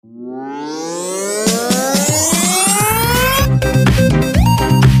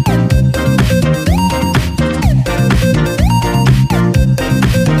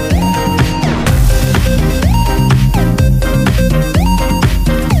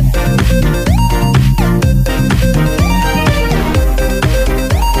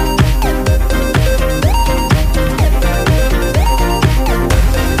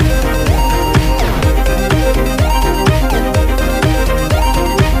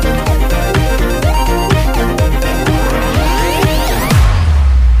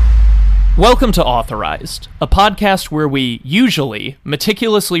Welcome to Authorized, a podcast where we usually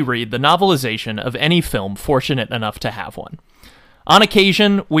meticulously read the novelization of any film fortunate enough to have one. On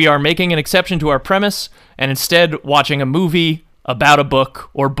occasion, we are making an exception to our premise and instead watching a movie about a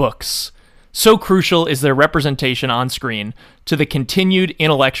book or books. So crucial is their representation on screen to the continued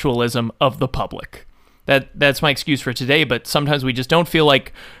intellectualism of the public. That's my excuse for today, but sometimes we just don't feel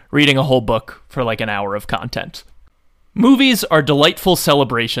like reading a whole book for like an hour of content. Movies are delightful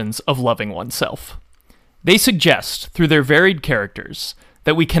celebrations of loving oneself. They suggest, through their varied characters,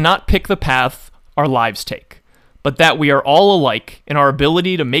 that we cannot pick the path our lives take, but that we are all alike in our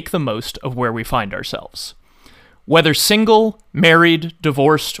ability to make the most of where we find ourselves. Whether single, married,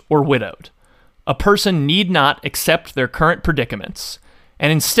 divorced, or widowed, a person need not accept their current predicaments,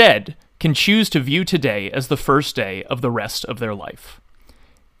 and instead can choose to view today as the first day of the rest of their life.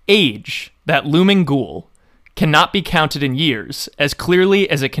 Age, that looming ghoul, cannot be counted in years as clearly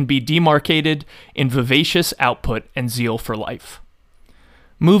as it can be demarcated in vivacious output and zeal for life.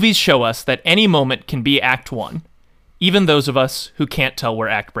 Movies show us that any moment can be Act 1, even those of us who can't tell where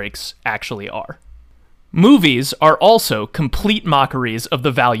act breaks actually are. Movies are also complete mockeries of the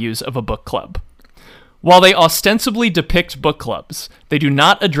values of a book club. While they ostensibly depict book clubs, they do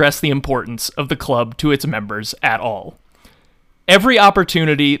not address the importance of the club to its members at all. Every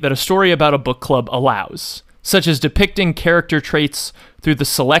opportunity that a story about a book club allows, such as depicting character traits through the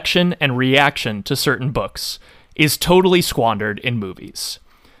selection and reaction to certain books, is totally squandered in movies.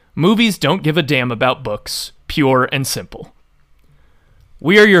 Movies don't give a damn about books, pure and simple.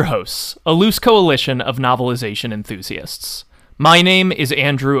 We are your hosts, a loose coalition of novelization enthusiasts. My name is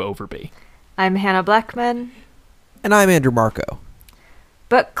Andrew Overby. I'm Hannah Blackman. And I'm Andrew Marco.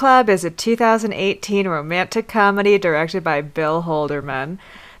 Book Club is a 2018 romantic comedy directed by Bill Holderman.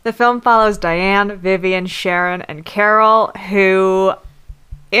 The film follows Diane, Vivian, Sharon, and Carol, who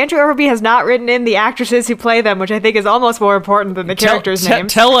Andrew Overby has not written in the actresses who play them, which I think is almost more important than the characters'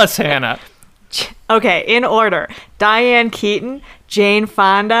 names. Tell us, Hannah. Okay, in order. Diane Keaton, Jane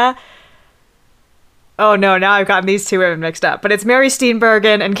Fonda. Oh no, now I've gotten these two women mixed up. But it's Mary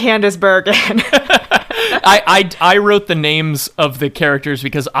Steenburgen and Candice Bergen. I wrote the names of the characters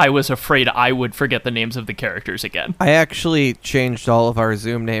because I was afraid I would forget the names of the characters again. I actually changed all of our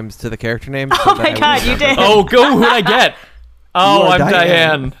Zoom names to the character names. Oh my god, you did. Oh, go, who'd I get? Oh, I'm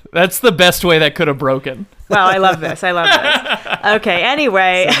Diane. That's the best way that could have broken. Wow, I love this. Okay,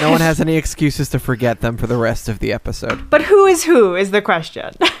 anyway. So no one has any excuses to forget them for the rest of the episode. But who is the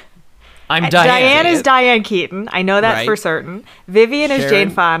question. I'm Diane. Diane is Diane Keaton. I know that Right. for certain. Vivian Sharon. is Jane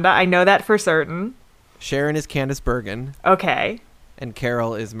Fonda. I know that for certain. Sharon is Candice Bergen. Okay. And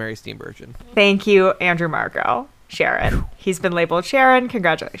Carol is Mary Steenburgen. Thank you, Andrew Marco. Sharon. He's been labeled Sharon.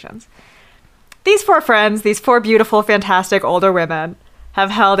 Congratulations. These four friends, these four beautiful, fantastic older women, have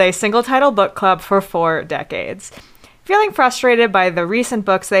held a single-title book club for 4 decades. Feeling frustrated by the recent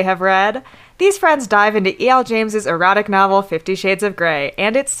books they have read, these friends dive into E.L. James's erotic novel 50 Shades of Grey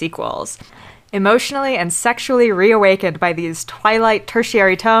and its sequels. Emotionally and sexually reawakened by these twilight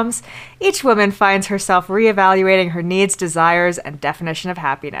tertiary tomes, each woman finds herself reevaluating her needs, desires, and definition of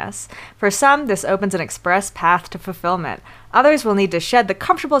happiness. For some, this opens an express path to fulfillment. Others will need to shed the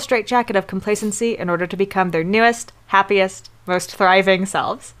comfortable straitjacket of complacency in order to become their newest, happiest, most thriving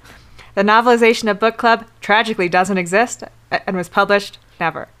selves. The novelization of Book Club tragically doesn't exist and was published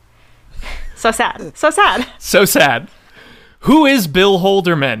never. So sad. So sad. So sad. Who is Bill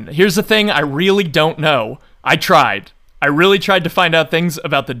Holderman? Here's the thing, I really don't know. I really tried to find out things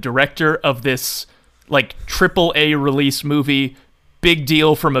about the director of this, like, AAA release movie, big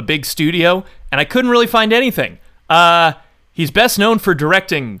deal from a big studio, and I couldn't really find anything. He's best known for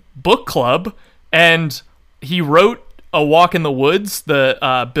directing Book Club, and he wrote A Walk in the Woods,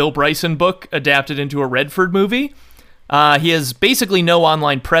 the Bill Bryson book adapted into a Redford movie. He has basically no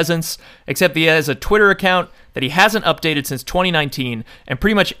online presence, except he has a Twitter account that he hasn't updated since 2019, and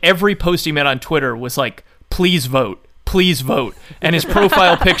pretty much every post he made on Twitter was like, please vote, and his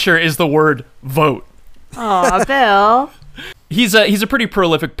profile picture is the word vote. Aw, Bill. He's a pretty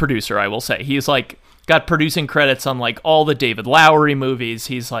prolific producer, I will say. He's like got producing credits on like all the David Lowery movies.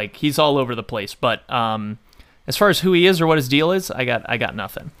 He's all over the place, but as far as who he is or what his deal is, I got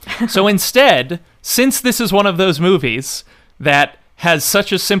nothing. So instead, since this is one of those movies that has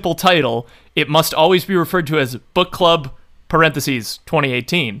such a simple title, it must always be referred to as Book Club, parentheses,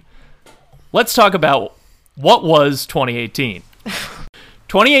 2018. Let's talk about what was 2018.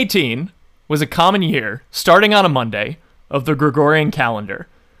 2018 was a common year, starting on a Monday, of the Gregorian calendar.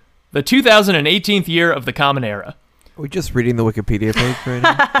 The 2018th year of the Common Era. Are we just reading the Wikipedia page right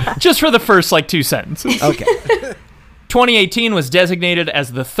now? Just for the first, 2 sentences. Okay. 2018 was designated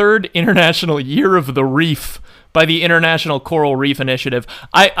as the third International Year of the Reef by the International Coral Reef Initiative.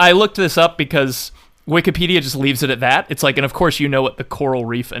 I looked this up because Wikipedia just leaves it at that. It's like, and of course you know what the Coral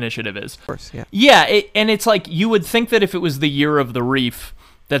Reef Initiative is. Of course, yeah. Yeah, and it's like, you would think that if it was the Year of the Reef,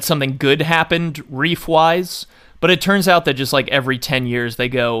 that something good happened reef-wise, but it turns out that just like every 10 years they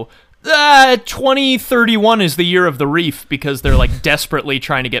go, 2031 is the Year of the Reef, because they're like desperately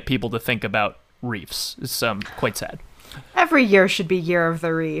trying to get people to think about reefs. It's quite sad. Every year should be Year of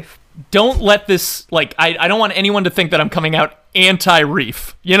the Reef. Don't let this, like, I don't want anyone to think that I'm coming out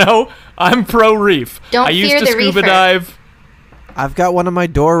anti-reef, you know? I'm pro-reef. Don't I used fear to the scuba reefer. dive. I've got one on my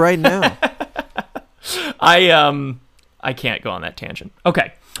door right now. I can't go on that tangent.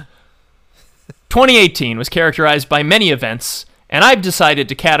 Okay. 2018 was characterized by many events, and I've decided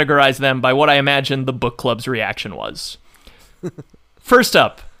to categorize them by what I imagine the book club's reaction was. First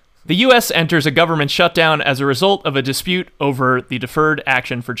up, the U.S. enters a government shutdown as a result of a dispute over the Deferred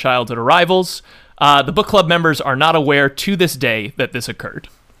Action for Childhood Arrivals. The book club members are not aware to this day that this occurred.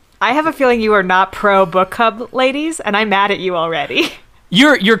 I have a feeling you are not pro book club, ladies, and I'm mad at you already.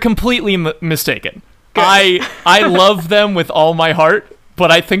 You're completely mistaken. Good. I love them with all my heart,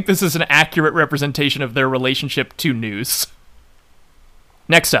 but I think this is an accurate representation of their relationship to news.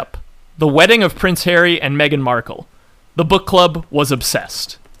 Next up, the wedding of Prince Harry and Meghan Markle. The book club was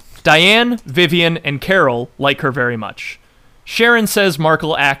obsessed. Diane, Vivian, and Carol like her very much. Sharon says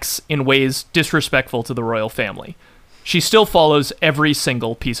Markle acts in ways disrespectful to the royal family. She still follows every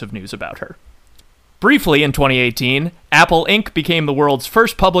single piece of news about her. Briefly, in 2018, Apple Inc. became the world's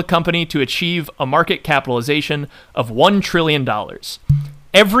first public company to achieve a market capitalization of $1 trillion.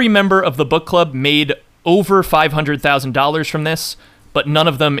 Every member of the book club made over $500,000 from this, but none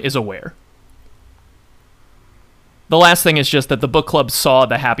of them is aware. The last thing is just that the book club saw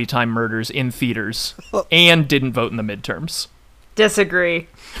the Happy Time Murders in theaters and didn't vote in the midterms. Disagree.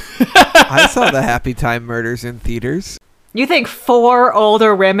 I saw the Happy Time Murders in theaters. You think 4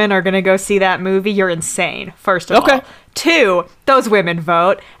 older women are going to go see that movie? You're insane, first of all. 2, those women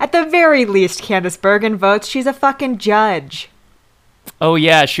vote. At the very least, Candace Bergen votes. She's a fucking judge. Oh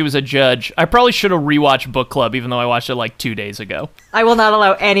yeah, she was a judge. I probably should have rewatched Book Club, even though I watched it like 2 days ago. I will not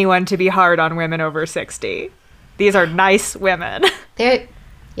allow anyone to be hard on women over 60. These are nice women. They've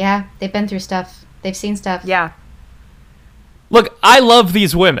been through stuff. They've seen stuff. Yeah. Look, I love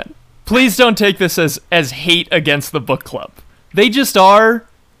these women. Please don't take this as hate against the book club. They just are,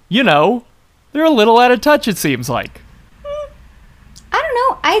 you know, they're a little out of touch, it seems like. I don't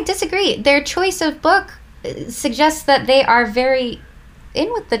know. I disagree. Their choice of book suggests that they are very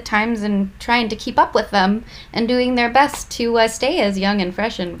in with the times and trying to keep up with them and doing their best to stay as young and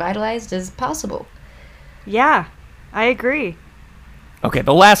fresh and vitalized as possible. Yeah, I agree. Okay,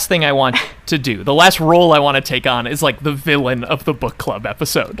 the last thing I want to do, the last role I want to take on is like the villain of the book club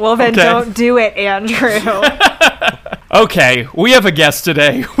episode. Well, then okay? Don't do it, Andrew. Okay, we have a guest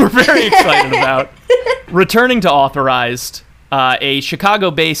today we're very excited about. Returning to Authorized, a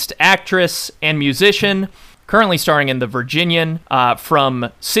Chicago-based actress and musician, currently starring in The Virginian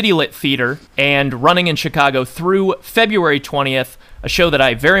from City Lit Theater and running in Chicago through February 20th, a show that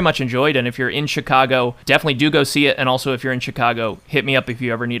I very much enjoyed, and if you're in Chicago, definitely do go see it, and also if you're in Chicago, hit me up if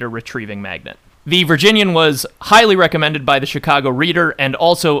you ever need a retrieving magnet. The Virginian was highly recommended by the Chicago Reader, and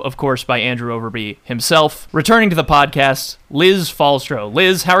also, of course, by Andrew Overby himself. Returning to the podcast, Liz Falstro.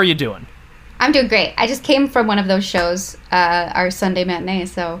 Liz, how are you doing? I'm doing great. I just came from one of those shows, our Sunday matinee,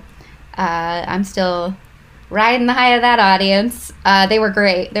 so I'm still riding the high of that audience. They were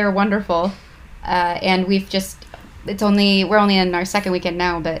great. They were wonderful. And we're only in our second weekend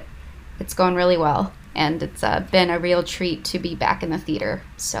now, but it's going really well. And it's been a real treat to be back in the theater.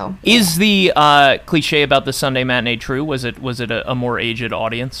 So, yeah. Is the cliche about the Sunday matinee true? Was it a more aged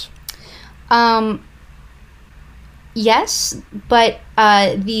audience? Yes, but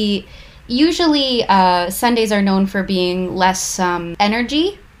usually Sundays are known for being less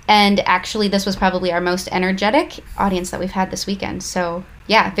energy. And actually, this was probably our most energetic audience that we've had this weekend. So,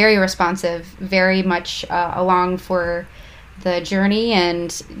 yeah, very responsive, very much along for the journey and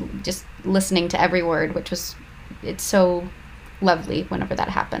just listening to every word, it's so lovely whenever that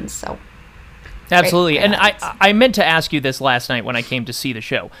happens. So, absolutely. great And audience. I meant to ask you this last night when I came to see the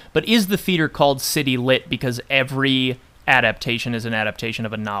show, but is the theater called City Lit because every adaptation is an adaptation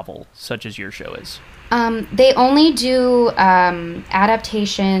of a novel, such as your show is? They only do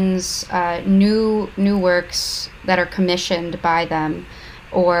adaptations, new works that are commissioned by them,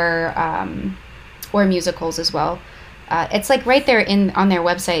 or musicals as well. It's like right there on their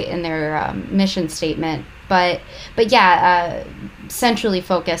website in their mission statement. But yeah, centrally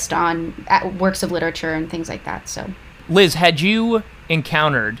focused on works of literature and things like that. So Liz, had you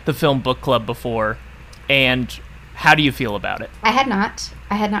encountered the film book club before, and how do you feel about it? I had not.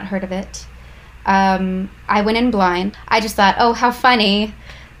 I had not heard of it. I went in blind. I just thought, oh, how funny,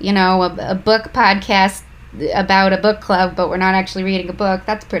 a book podcast about a book club, but we're not actually reading a book.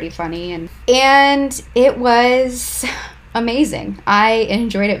 That's pretty funny. And it was amazing. I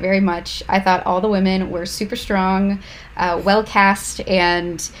enjoyed it very much. I thought all the women were super strong, well cast,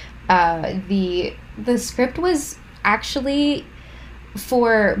 and the script was actually,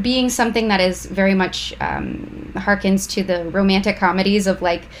 for being something that is very much harkens to the romantic comedies of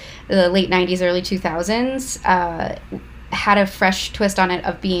like the late 90s, early 2000s, had a fresh twist on it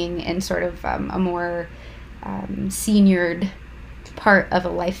of being in sort of a more seniored part of a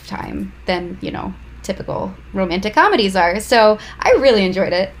lifetime than, typical romantic comedies are. So I really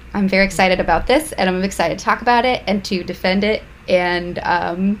enjoyed it. I'm very excited about this, and I'm excited to talk about it and to defend it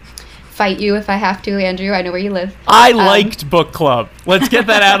and fight you if I have to, Andrew. I know where you live. I liked book club. Let's get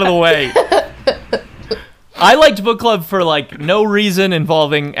that out of the way. I liked book club for like no reason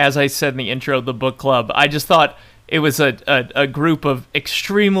involving, as I said in the intro, the book club. I just thought it was a group of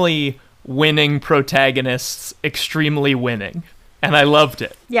extremely winning protagonists, extremely winning. And I loved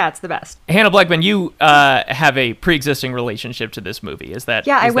it. Yeah, it's the best. Hannah Blackman, you have a pre-existing relationship to this movie. Is that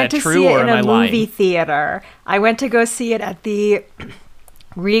I went to true, see it or in am a I lying? movie theater. I went to go see it at the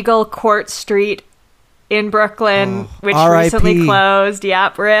Regal Court Street in Brooklyn, which recently closed.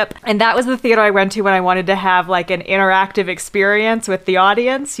 Yep, rip. And that was the theater I went to when I wanted to have like an interactive experience with the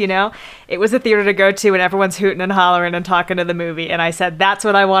audience, It was a theater to go to when everyone's hooting and hollering and talking to the movie. And I said, that's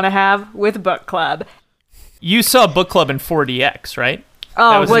what I want to have with book club. You saw book club in 4DX, right?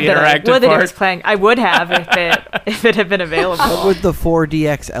 Oh, would the that interactive it part? was playing? I would have if it had been available. What would the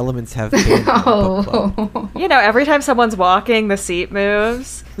 4DX elements have been? in the book club? Every time someone's walking, the seat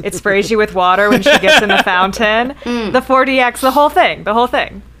moves. It sprays you with water when she gets in the fountain. The 4DX, the whole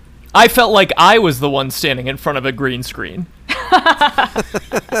thing. I felt like I was the one standing in front of a green screen.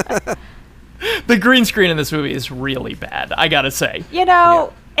 The green screen in this movie is really bad, I gotta say.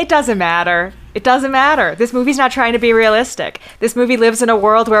 It doesn't matter. It doesn't matter. This movie's not trying to be realistic. This movie lives in a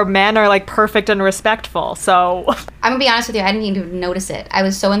world where men are like perfect and respectful. So I'm gonna be honest with you, I didn't even notice it. I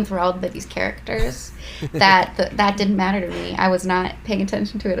was so enthralled by these characters that that didn't matter to me. I was not paying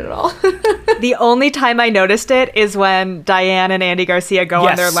attention to it at all. The only time I noticed it is when Diane and Andy Garcia go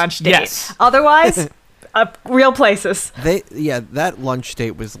on their lunch date. Yes. Otherwise, real places. That lunch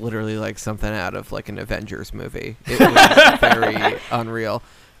date was literally like something out of like an Avengers movie. It was very unreal.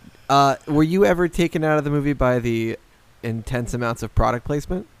 Were you ever taken out of the movie by the intense amounts of product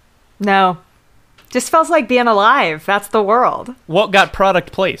placement? No. Just feels like being alive. That's the world. What got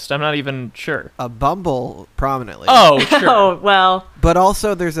product placed? I'm not even sure. A Bumble prominently. Oh, sure. Oh, well. But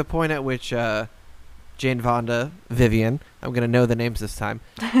also there's a point at which Jane Fonda, Vivian, I'm going to know the names this time,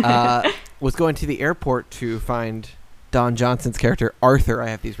 was going to the airport to find Don Johnson's character, Arthur. I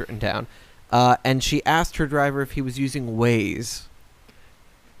have these written down. And she asked her driver if he was using Waze.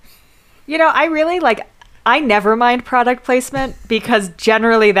 I never mind product placement because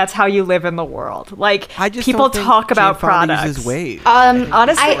generally that's how you live in the world. Like, people talk about products. Uses Waze.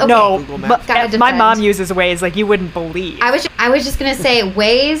 Honestly, no. But my mom uses Waze like you wouldn't believe. I was just gonna say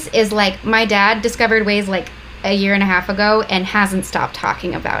Waze is like, my dad discovered Waze like a year and a half ago and hasn't stopped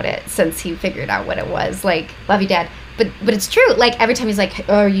talking about it since he figured out what it was. Like, love you, Dad. But it's true. Like, every time he's like,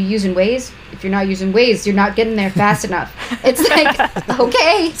 oh, are you using Waze? If you're not using Waze, you're not getting there fast enough. It's like,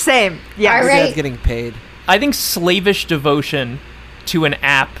 okay. Same. Yeah. All Your right. dad's getting paid. I think slavish devotion to an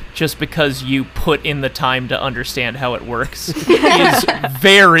app just because you put in the time to understand how it works is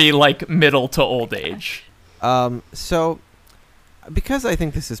very, like, middle to old age. So, because I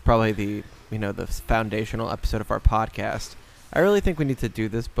think this is probably the foundational episode of our podcast, I really think we need to do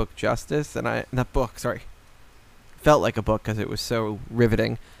this book justice. Felt like a book because it was so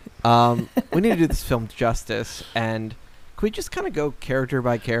riveting. We need to do this film justice, and can we just kind of go character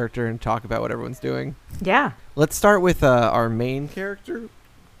by character and talk about what everyone's doing? Yeah. Let's start with our main character,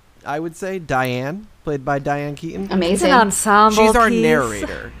 I would say, Diane, played by Diane Keaton. It's Amazing. an ensemble She's our piece.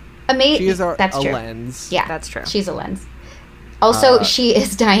 narrator. Amazing. She is That's a true. lens. Yeah, That's true. She's a lens. Also, she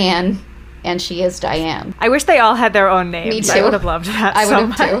is Diane, and she is Diane. I wish they all had their own names. Me too. I would have loved that I so would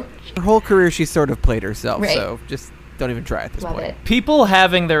much. have too. Her whole career, she sort of played herself, Right. so just don't even try at this Love point. it. People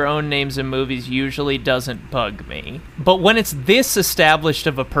having their own names in movies usually doesn't bug me. But when it's this established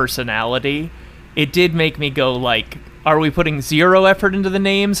of a personality, it did make me go, like, are we putting zero effort into the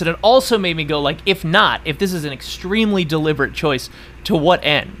names? And it also made me go, like, if this is an extremely deliberate choice, to what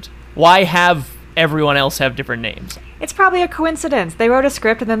end? Why have everyone else have different names? It's probably a coincidence. They wrote a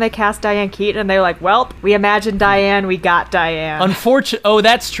script and then they cast Diane Keaton and they're like, well, we imagined Diane, we got Diane. Oh,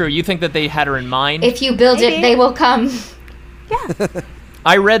 that's true. You think that they had her in mind? If you build Maybe. it, they will come. Yeah.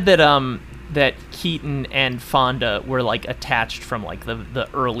 I read that that Keaton and Fonda were like attached from like the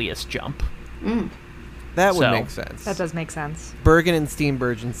earliest jump. That would So- make sense. That does make sense. Bergen and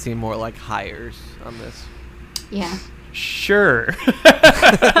Steenburgen seem more like hires on this. Yeah. Sure.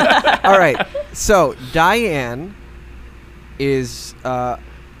 All right. So Diane is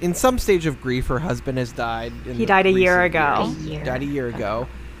in some stage of grief. Her husband has died. He died a year recent ago. years. Died a year ago.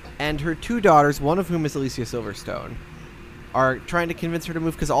 And her two daughters, one of whom is Alicia Silverstone, are trying to convince her to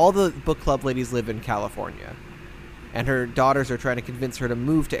move because all the book club ladies live in California. And her daughters are trying to convince her to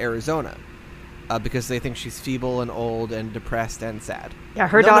move to Arizona because they think she's feeble and old and depressed and sad. Yeah,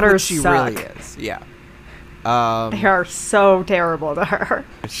 her None of daughters which she suck. really is. Yeah. They are so terrible to her.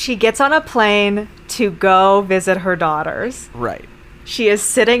 She gets on a plane to go visit her daughters. Right. She is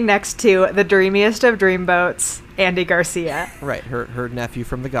sitting next to the dreamiest of dreamboats, Andy Garcia. Right. Her nephew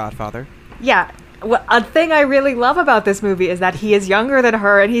from The Godfather. Yeah. A thing I really love about this movie is that he is younger than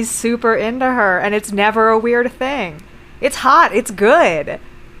her and he's super into her, and it's never a weird thing. It's hot. It's good.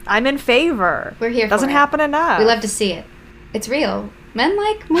 I'm in favor. We're here Doesn't for it. happen enough. We love to see it. It's real. Men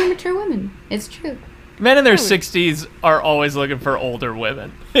like more mature women. It's true. Men in their 60s are always looking for older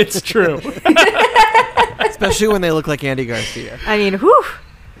women. It's true. Especially when they look like Andy Garcia. I mean, whew.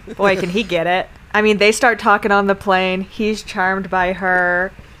 Boy, can he get it. I mean, they start talking on the plane. He's charmed by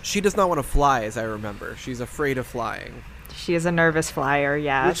her. She does not want to fly, as I remember. She's afraid of flying. She is a nervous flyer,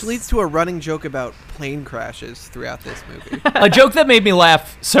 yes. Which leads to a running joke about plane crashes throughout this movie. A joke that made me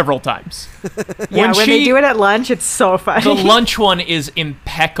laugh several times. when they do it at lunch, it's so funny. The lunch one is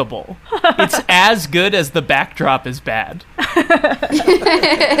impeccable. It's as good as the backdrop is bad.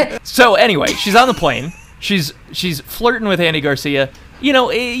 So anyway, she's on the plane. She's flirting with Andy Garcia. You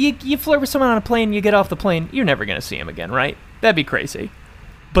know, you flirt with someone on a plane, you get off the plane, you're never going to see him again, right? That'd be crazy.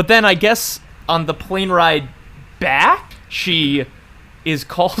 But then I guess on the plane ride back, she is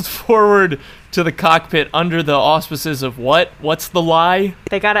called forward to the cockpit under the auspices of what? What's the lie?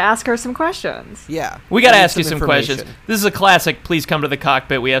 They got to ask her some questions. Yeah. We got to I need ask you some questions. information. This is a classic. Please come to the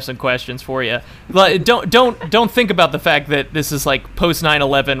cockpit. We have some questions for you. Don't think about the fact that this is like post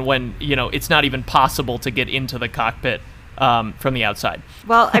 9/11 when, you know, it's not even possible to get into the cockpit from the outside.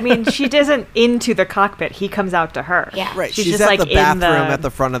 Well, I mean, she isn't into the cockpit. He comes out to her. Yeah. Right. She's She's just, at like, the in bathroom the- at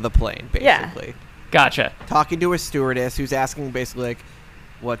the front of the plane, Yeah. basically. Gotcha. Talking to a stewardess who's asking basically like,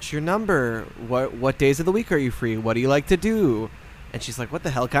 what's your number? What days of the week are you free? What do you like to do? And she's like, what the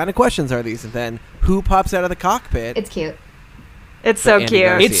hell kind of questions are these? And then who pops out of the cockpit? It's cute. It's so Andy cute.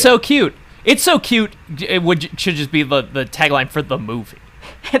 Garcia. It's so cute. It's so cute. Should just be the tagline for the movie.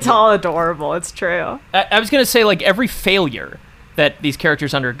 It's all adorable. It's true. I was going to say, like, every failure that these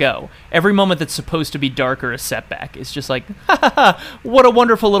characters undergo, every moment that's supposed to be dark or a setback is just like, ha ha ha, what a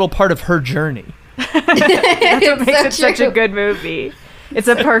wonderful little part of her journey. That's what makes it so such a true. good movie. It's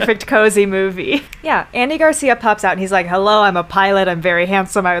a perfect, cozy movie. Yeah, Andy Garcia pops out and he's like, hello, I'm a pilot. I'm very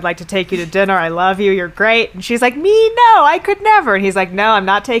handsome. I would like to take you to dinner. I love you. You're great. And she's like, me? No, I could never. And he's like, no, I'm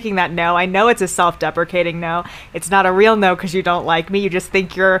not taking that no. I know it's a self-deprecating no. It's not a real no because you don't like me. You just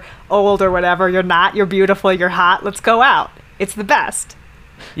think you're old or whatever. You're not. You're beautiful. You're hot. Let's go out. It's the best.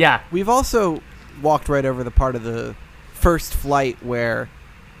 Yeah. We've also walked right over the part of the first flight where,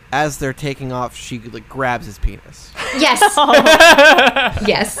 as they're taking off, she like grabs his penis. Yes.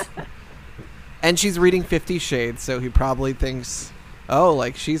 Yes. And she's reading 50 Shades, so he probably thinks, oh,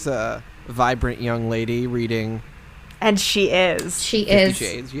 like she's a vibrant young lady reading And she is. She 50 is.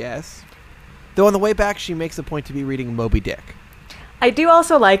 Shades, yes. Though on the way back, she makes a point to be reading Moby Dick. I do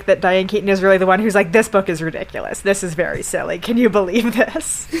also like that Diane Keaton is really the one who's like, this book is ridiculous. This is very silly. Can you believe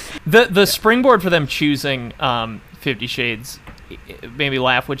this? The springboard for them choosing 50 Shades made me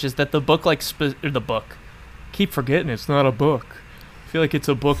laugh, which is that the book, like, the book. Keep forgetting it's not a book. I feel like it's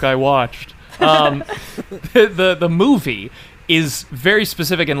a book I watched. The movie is very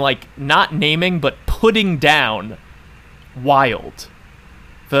specific in, like, not naming, but putting down Wild.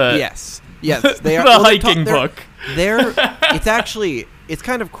 Yes. Yes. They are The well, they're hiking book. It's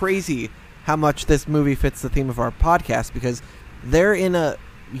kind of crazy how much this movie fits the theme of our podcast because they're in a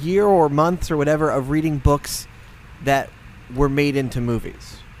year or months or whatever of reading books that were made into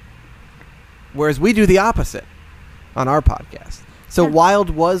movies. Whereas we do the opposite on our podcast. So Wild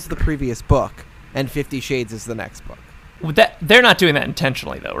was the previous book and 50 Shades is the next book. They're not doing that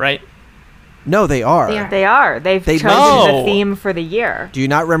intentionally, though, right? No, they are. They are. They are. They've They- chosen No. the theme for the year. Do you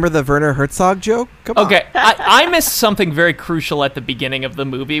not remember the Werner Herzog joke? Come on. Okay, I missed something very crucial at the beginning of the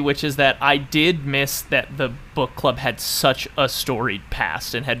movie, which is that I did miss that the book club had such a storied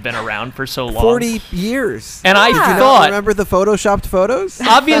past and had been around for so long. 40 years. And I Did you not thought, remember the photoshopped photos?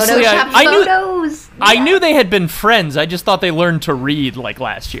 obviously, Photoshopped I knew photos. I knew they had been friends. I just thought they learned to read like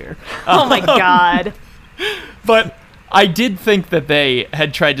last year. Oh my god. But I did think that they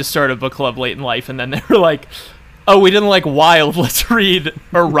had tried to start a book club late in life, and then they were like, oh, we didn't like Wild, let's read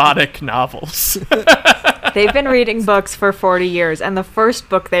erotic novels. They've been reading books for 40 years, and the first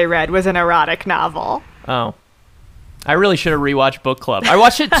book they read was an erotic novel. Oh. I really should have rewatched Book Club. I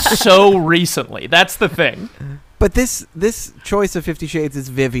watched it so recently. That's the thing. But this choice of 50 Shades is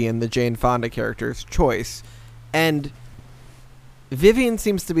Vivian, the Jane Fonda character's choice. And Vivian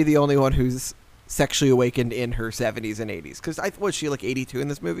seems to be the only one who's sexually awakened in her 70s and 80s. Because was she like 82 in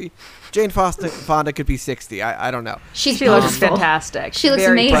this movie? Jane Fonda could be 60. I don't know. She's She looks beautiful. fantastic. She looks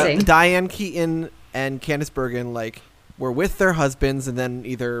Very amazing. But Diane Keaton and Candice Bergen were with their husbands and then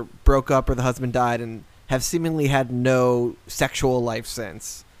either broke up or the husband died and have seemingly had no sexual life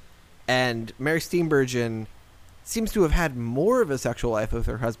since. And Mary Steenburgen seems to have had more of a sexual life with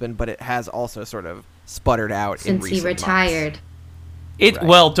her husband, but it has also sort of sputtered out in Since he recent months. retired. Right.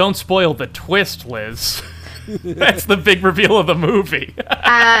 Well, don't spoil the twist, Liz. That's the big reveal of the movie.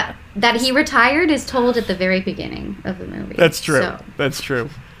 That he retired is told at the very beginning of the movie. That's true. So, That's true.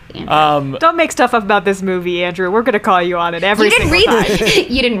 Andrew. Don't make stuff up about this movie, Andrew. We're going to call you on it every you didn't single read. time.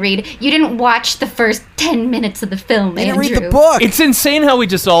 You didn't read. You didn't watch the first 10 minutes of the film, I didn't Andrew. read the book. It's insane how we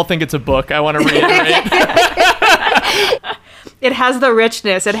just all think it's a book. I want to reiterate. It has the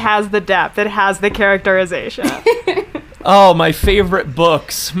richness. It has the depth. It has the characterization. Oh, my favorite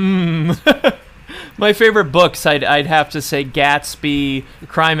books. My favorite books, I'd have to say Gatsby,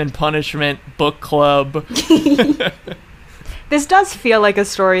 Crime and Punishment, Book Club. This does feel like a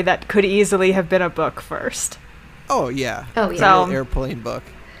story that could easily have been a book first. Oh, yeah. Oh, yeah. It's So- an airplane book.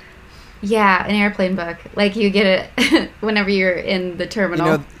 Yeah, an airplane book. Like you get it whenever you're in the You terminal.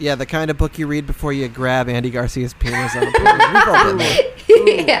 know, yeah, the kind of book you read before you grab Andy Garcia's penis on a plane. We've all been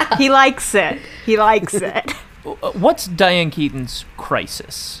there. Yeah. He likes it. He likes it. What's Diane Keaton's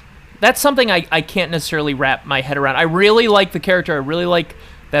crisis? That's something I can't necessarily wrap my head around. I really like the character. I really like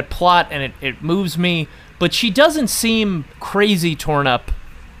that plot, and it moves me. But she doesn't seem crazy torn up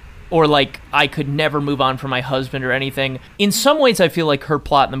or like I could never move on from my husband or anything. In some ways, I feel like her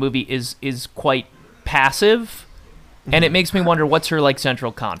plot in the movie is quite passive, and it makes me wonder what's her like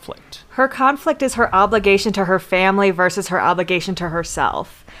central conflict. Her conflict is her obligation to her family versus her obligation to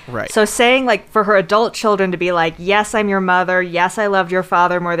herself. Right. So saying like for her adult children to be like, yes, I'm your mother. Yes, I loved your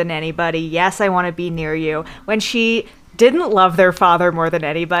father more than anybody. Yes, I want to be near you. When she didn't love their father more than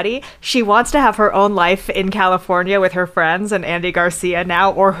anybody. She wants to have her own life in California with her friends and Andy Garcia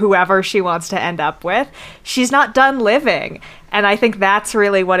now, or whoever she wants to end up with. She's not done living. And I think that's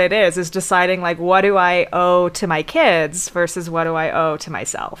really what it is deciding like, what do I owe to my kids versus what do I owe to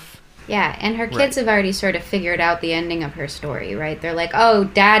myself? Yeah, and her kids have already sort of figured out the ending of her story, right? They're like, oh,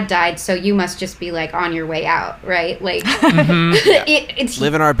 dad died, so you must just be, like, on your way out, right? Like, it's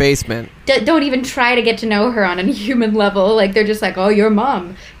Live in our basement. don't even try to get to know her on a human level. Like, they're just like, oh, your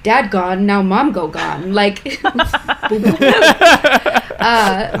mom. Dad gone, now mom go gone. Like,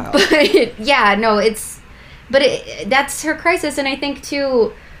 but, yeah, no, that's her crisis, and I think,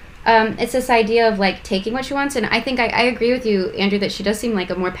 too, it's this idea of like taking what she wants, and I think I agree with you, Andrew, that she does seem like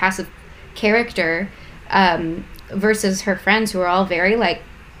a more passive character versus her friends who are all very like.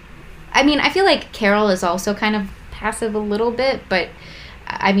 I mean, I feel like Carol is also kind of passive a little bit, but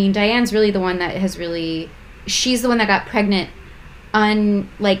I mean, Diane's really the one that has really. She's the one that got pregnant,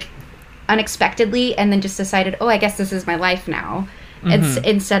 unexpectedly, and then just decided, oh, I guess this is my life now. It's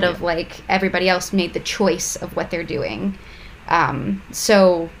instead of like everybody else made the choice of what they're doing.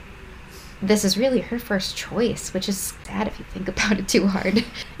 So. This is really her first choice, which is sad if you think about it too hard.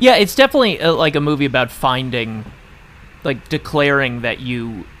 Yeah, it's definitely like a movie about finding, like declaring that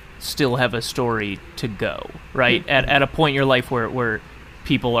you still have a story to go, right? At a point in your life where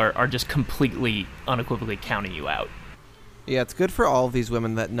people are just completely, unequivocally counting you out. Yeah, it's good for all of these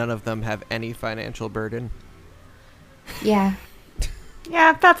women that none of them have any financial burden. Yeah.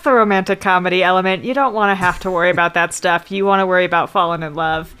 Yeah, that's the romantic comedy element. You don't want to have to worry about that stuff. You want to worry about falling in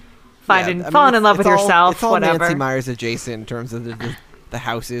love. Falling in love with yourself, it's all whatever. Nancy Myers adjacent in terms of the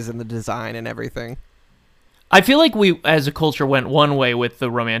houses and the design and everything. I feel like we, as a culture, went one way with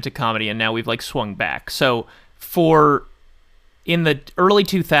the romantic comedy, and now we've like swung back. So, in the early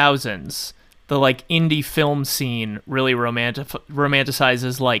 2000s, the like indie film scene really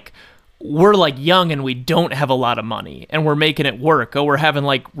romanticizes like we're like young and we don't have a lot of money and we're making it work. Oh, we're having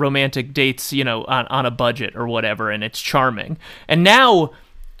like romantic dates, on a budget or whatever, and it's charming. And now,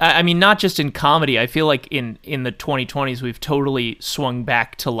 I mean, not just in comedy, I feel like in the 2020s, we've totally swung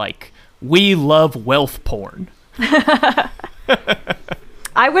back to like, we love wealth porn.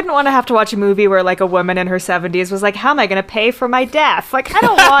 I wouldn't want to have to watch a movie where like a woman in her 70s was like, how am I going to pay for my death? Like, I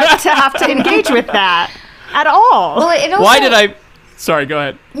don't want to have to engage with that at all. Well, it also, Why did I... Sorry, go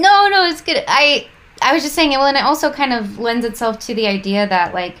ahead. No, it's good. I was just saying, well, and it also kind of lends itself to the idea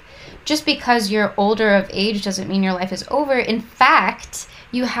that, like, just because you're older of age doesn't mean your life is over. In fact,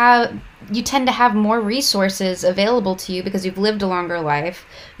 you tend to have more resources available to you because you've lived a longer life.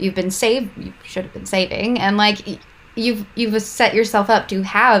 You should have been saving, and like you've set yourself up to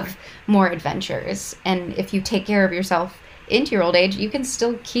have more adventures. And if you take care of yourself into your old age, you can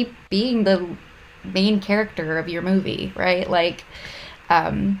still keep being the main character of your movie, right? Like,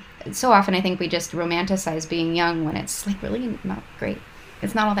 so often I think we just romanticize being young when it's like really not great.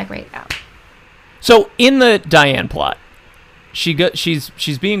 It's not all that great. So in the Diane plot,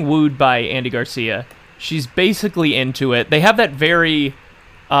 she's being wooed by Andy Garcia. She's basically into it. They have that very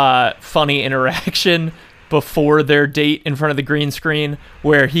funny interaction before their date in front of the green screen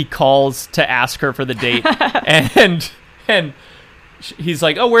where he calls to ask her for the date and he's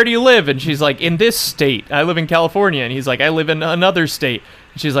like, oh, where do you live? And she's like, in this state. I live in California. And he's like, I live in another state.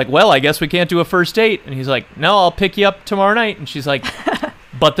 And she's like, well, I guess we can't do a first date. And he's like, no, I'll pick you up tomorrow night. And she's like,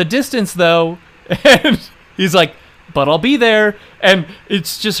 but the distance though. And he's like, but I'll be there. And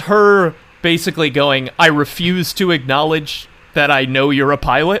it's just her basically going, I refuse to acknowledge that I know you're a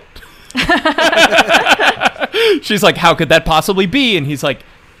pilot. She's like, how could that possibly be? And he's like,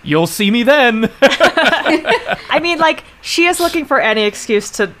 you'll see me then. I mean, like, she is looking for any excuse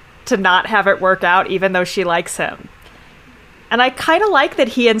to not have it work out, even though she likes him. And I kind of like that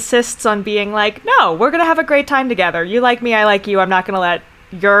he insists on being like, no, we're going to have a great time together. You like me, I like you. I'm not going to let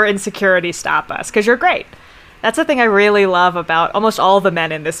your insecurity stop us, because you're great. That's the thing I really love about almost all the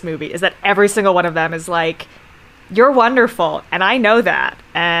men in this movie, is that every single one of them is like, you're wonderful, and I know that,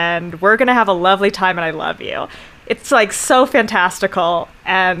 and we're going to have a lovely time, and I love you. It's like so fantastical,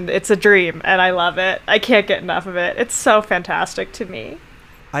 and it's a dream, and I love it. I can't get enough of it. It's so fantastic to me.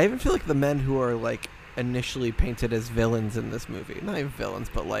 I even feel like the men who are like initially painted as villains in this movie, not even villains,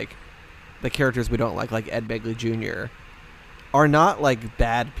 but like the characters we don't like Ed Begley Jr., are not like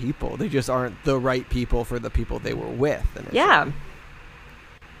bad people. They just aren't the right people for the people they were with initially. Yeah.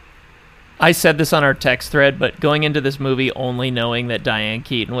 I said this on our text thread, but going into this movie only knowing that Diane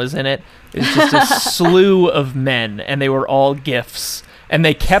Keaton was in it is just a slew of men, and they were all gifts, and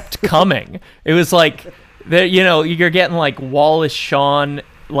they kept coming. It was like, you're getting like Wallace Shawn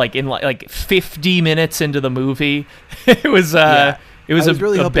like in like 50 minutes into the movie. It was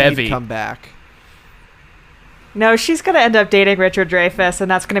really a hoping bevy. he'd come back. No, she's going to end up dating Richard Dreyfuss, and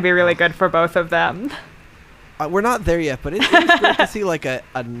that's going to be really good for both of them. We're not there yet, but it is great to see like a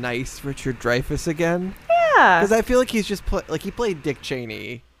nice Richard Dreyfuss again. Yeah. Because I feel like he's just he played Dick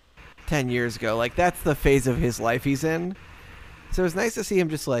Cheney 10 years ago. Like, that's the phase of his life he's in. So it's nice to see him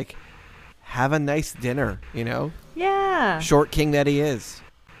just like have a nice dinner, Yeah. Short king that he is.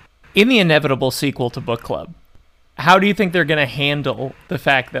 In the inevitable sequel to Book Club, how do you think they're going to handle the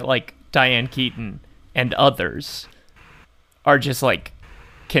fact that like Diane Keaton and others are just like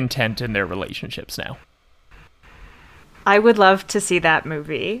content in their relationships now? I would love to see that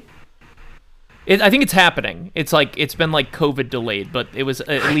movie. I think it's happening. It's like it's been like COVID delayed, but it was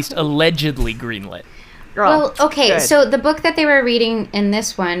at least allegedly greenlit. Well, okay, good. so the book that they were reading in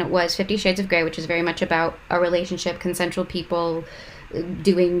this one was 50 Shades of Grey, which is very much about a relationship, consensual people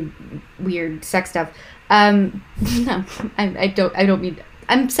doing weird sex stuff. No, I don't mean...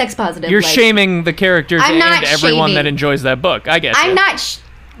 I'm sex positive. You're shaming the characters and everyone shaming. that enjoys that book. I guess I'm not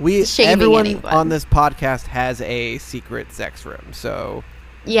shaming everyone anyone. on this podcast has a secret sex room, so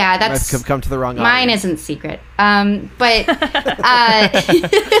yeah, that's I've come to the wrong mine audience. isn't secret. But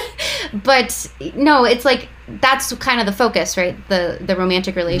but no, it's like that's kind of the focus, right? The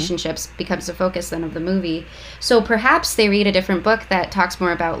romantic relationships becomes the focus then of the movie. So perhaps they read a different book that talks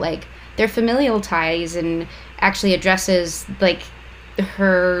more about like their familial ties and actually addresses like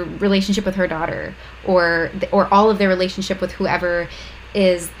her relationship with her daughter or all of their relationship with whoever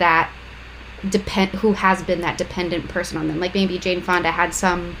is that who has been that dependent person on them. Like maybe Jane Fonda had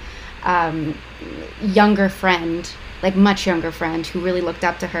some younger friend, like much younger friend, who really looked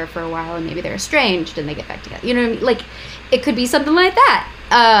up to her for a while, and maybe they're estranged and they get back together. You know what I mean? Like it could be something like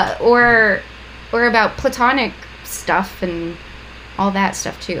that, or about platonic stuff and all that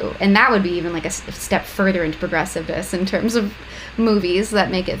stuff too. And that would be even like a step further into progressiveness in terms of movies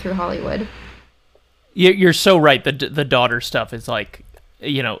that make it through Hollywood. You're so right. The daughter stuff is like,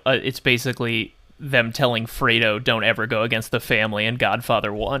 it's basically them telling Fredo, don't ever go against the family in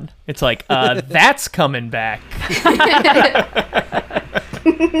Godfather 1. It's like, that's coming back.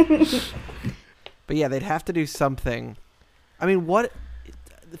 But yeah, they'd have to do something. I mean,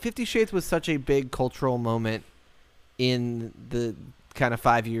 50 Shades was such a big cultural moment in the kind of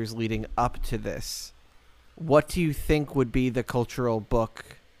 5 years leading up to this. What do you think would be the cultural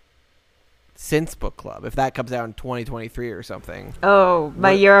book since book club, if that comes out in 2023 or something? Oh,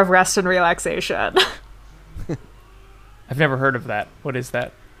 my year of rest and relaxation. I've never heard of that. What is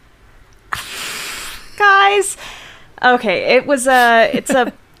that? Guys, okay, it's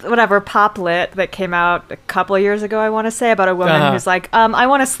a whatever pop lit that came out a couple of years ago, I want to say, about a woman who's like, I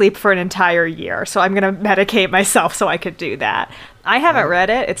want to sleep for an entire year, so I'm going to medicate myself so I could do that. I haven't read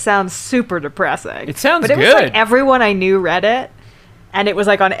it. It sounds super depressing. It sounds good. But it good. was like everyone I knew read it, and it was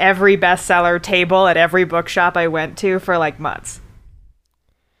like on every bestseller table at every bookshop I went to for like months.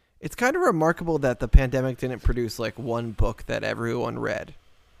 It's kind of remarkable that the pandemic didn't produce like one book that everyone read.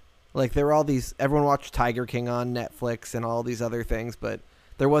 Like there were all these, everyone watched Tiger King on Netflix and all these other things, but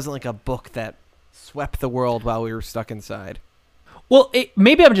there wasn't like a book that swept the world while we were stuck inside. Well,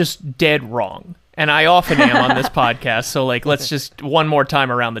 maybe I'm just dead wrong, and I often am on this podcast, so like let's just one more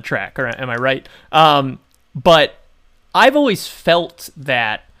time around the track, or am I right? But I've always felt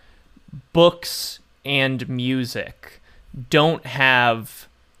that books and music don't have,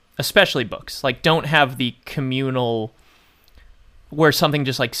 especially books, like don't have the communal, where something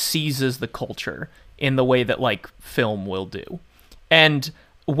just like seizes the culture in the way that like film will do. And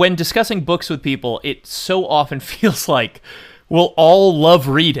when discussing books with people, it so often feels like we'll all love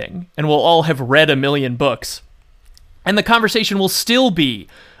reading and we'll all have read a million books. And the conversation will still be,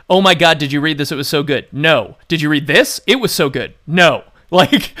 oh my God, did you read this? It was so good. No. Did you read this? It was so good. No.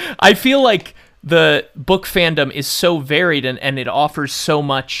 Like, I feel like the book fandom is so varied and it offers so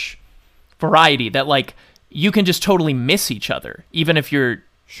much variety that like you can just totally miss each other, even if you're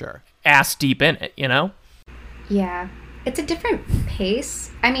sure ass deep in it, Yeah. It's a different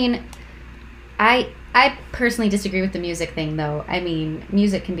pace. I mean, I personally disagree with the music thing, though. I mean,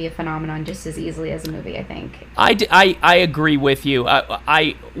 music can be a phenomenon just as easily as a movie, I think. I agree with you.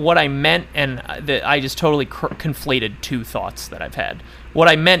 What I meant, and I just totally conflated two thoughts that I've had. What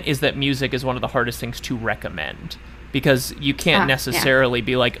I meant is that music is one of the hardest things to recommend, because you can't necessarily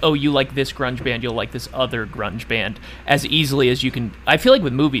be like, oh, you like this grunge band, you'll like this other grunge band, as easily as you can. I feel like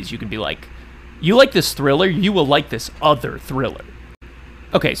with movies, you can be like, you like this thriller, you will like this other thriller.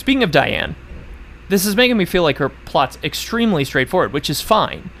 Okay, speaking of Diane, this is making me feel like her plot's extremely straightforward, which is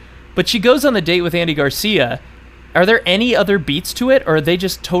fine. But she goes on the date with Andy Garcia. Are there any other beats to it, or are they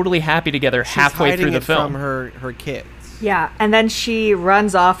just totally happy together halfway through the film? From her kids. Yeah, and then she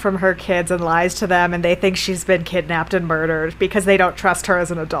runs off from her kids and lies to them, and they think she's been kidnapped and murdered because they don't trust her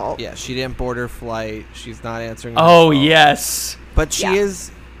as an adult. Yeah, she didn't board her flight. She's not answering. Oh, yes. But she is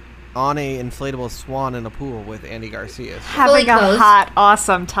on a inflatable swan in a pool with Andy Garcia. Having a hot,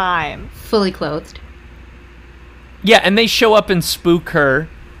 awesome time. Fully clothed. Yeah, and they show up and spook her,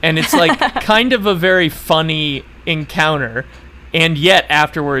 and it's like kind of a very funny encounter. And yet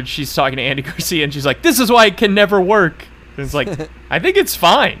afterwards, she's talking to Andy Garcia, and she's like, "This is why it can never work." And it's like, I think it's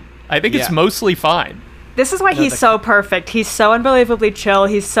fine. I think it's mostly fine. This is why he's so perfect. He's so unbelievably chill.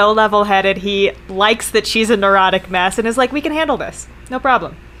 He's so level-headed. He likes that she's a neurotic mess, and is like, "We can handle this. No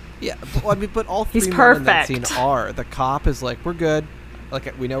problem." Yeah, I mean, but all three He's men in that perfect. scene are. The cop is like, "We're good.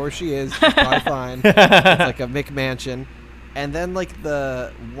 Like, we know where she is. She's probably fine." It's like a McMansion. And then, like,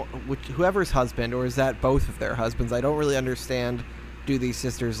 whoever's husband, or is that both of their husbands? I don't really understand. Do these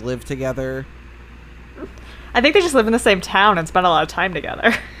sisters live together? I think they just live in the same town and spend a lot of time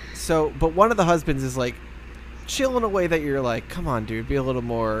together. So, but one of the husbands is, like, chill in a way that you're like, come on, dude, be a little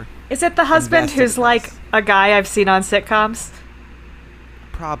more... Is it the husband invested who's in like this. a guy I've seen on sitcoms?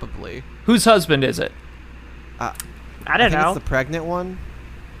 Probably. Whose husband is it? I don't know. It's the pregnant one.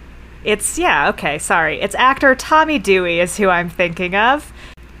 It's actor Tommy Dewey is who I'm thinking of.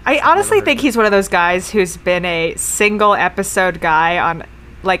 I honestly think he's one of those guys who's been a single episode guy on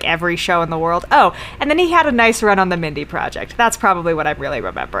like every show in the world. Oh, and then he had a nice run on the Mindy Project. That's probably what I'm really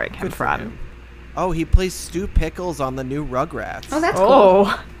remembering him Good for from. him. Oh, he plays Stu Pickles on the new Rugrats. Oh, that's cool.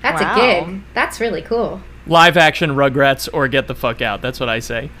 Oh, That's wow. a gig. That's really cool. Live action Rugrats or get the fuck out. That's what I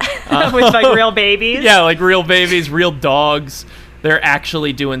say. With like real babies. Yeah, like real babies, real dogs. They're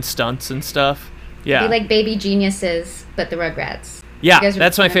actually doing stunts and stuff. Yeah. Be like Baby Geniuses, but the Rugrats. Yeah, You guys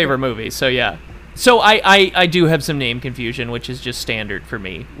that's my remember? favorite movie. So yeah. So I do have some name confusion, which is just standard for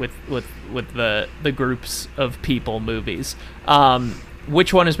me with the groups of people movies.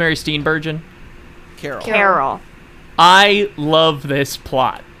 Which one is Mary Steenburgen? Carol. I love this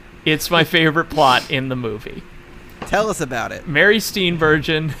plot. It's my favorite plot in the movie. Tell us about it. Mary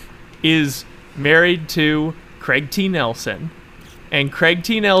Steenburgen is married to Craig T. Nelson, and Craig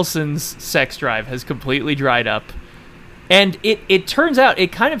T. Nelson's sex drive has completely dried up. And it turns out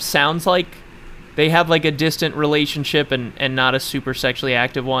it kind of sounds like they have like a distant relationship and not a super sexually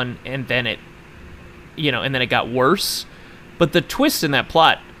active one, and then it got worse. But the twist in that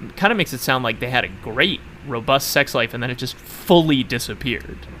plot kind of makes it sound like they had a great, robust sex life, and then it just fully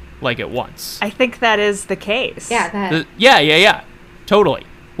disappeared, like at once. I think that is the case. Yeah, Yeah. Totally.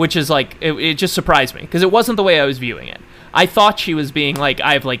 Which is like, it just surprised me, because it wasn't the way I was viewing it. I thought she was being like,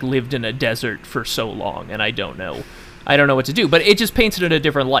 I've like lived in a desert for so long, and I don't know what to do. But it just paints it in a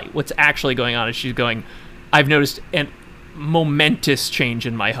different light. What's actually going on is she's going, I've noticed a momentous change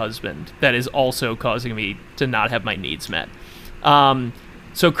in my husband that is also causing me to not have my needs met.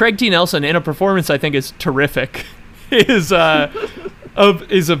 So Craig T. Nelson, in a performance I think is terrific, is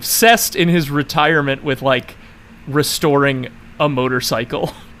obsessed in his retirement with like restoring a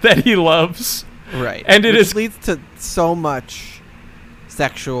motorcycle that he loves. Right. And Which leads to so much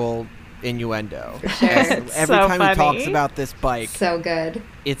sexual innuendo. Sure. Every time he talks about this bike, so good.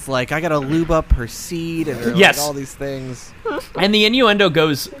 it's like, I gotta lube up her seat and Yes. like all these things. And the innuendo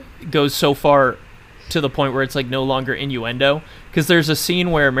goes so far to the point where it's like no longer innuendo, because there's a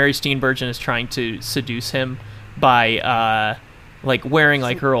scene where Mary Steenburgen is trying to seduce him by like wearing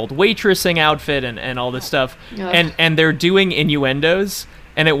like her old waitressing outfit and all this stuff. Ugh. And they're doing innuendos,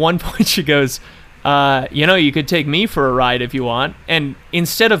 and at one point she goes, you could take me for a ride if you want. And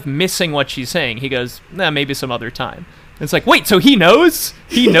instead of missing what she's saying, he goes, maybe some other time. It's like, wait, so he knows?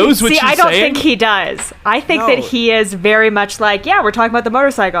 He knows what See, she's saying? I don't think he does. I think that he is very much like, yeah, we're talking about the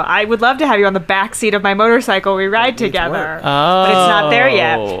motorcycle. I would love to have you on the back seat of my momotorcycle. We ride together. Oh. But it's not there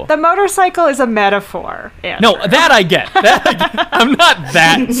yet. The motorcycle is a metaphor. No, that I get. I'm not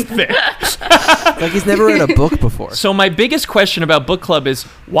that thick. It's like he's never read a book before. So my biggest question about book club is,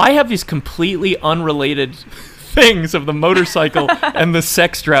 why have these completely unrelated things of the motorcycle and the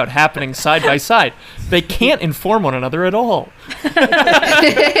sex drought happening side by side? They can't inform one another at all.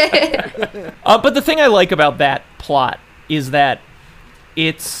 But the thing I like about that plot is that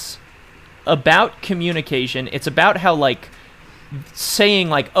it's about communication. It's about how like saying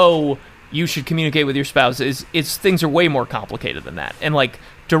like, oh, you should communicate with your spouse is things are way more complicated than that. And like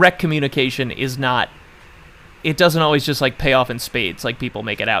direct communication is not, it doesn't always just like pay off in spades like people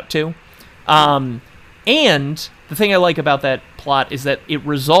make it out to. And the thing I like about that plot is that it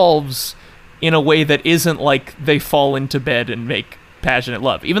resolves in a way that isn't like they fall into bed and make passionate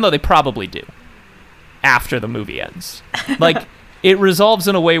love, even though they probably do after the movie ends. Like, it resolves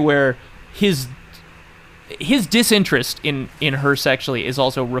in a way where his disinterest in her sexually is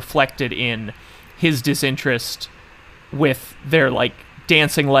also reflected in his disinterest with their, like,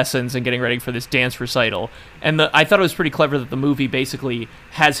 dancing lessons and getting ready for this dance recital. And I thought it was pretty clever that the movie basically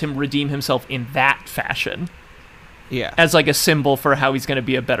has him redeem himself in that fashion. Yeah. As like a symbol for how he's going to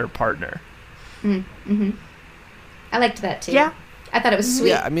be a better partner. Mm-hmm. I liked that too. Yeah. I thought it was sweet.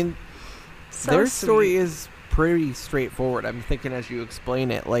 Yeah, I mean, So their sweet. story is pretty straightforward. I'm thinking as you explain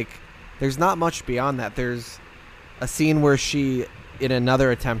it, like, there's not much beyond that. There's a scene where she, in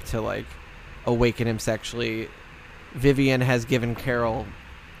another attempt to, like, awaken him sexually, Vivian has given Carol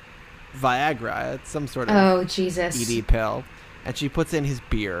Viagra. It's some sort of Oh, Jesus. ED pill. And she puts in his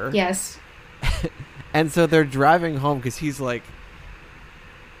beer. Yes. And so they're driving home because he's, like,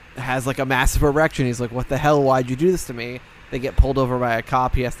 has, like, a massive erection. He's like, what the hell? Why'd you do this to me? They get pulled over by a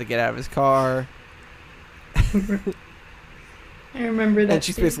cop. He has to get out of his car. I remember that. And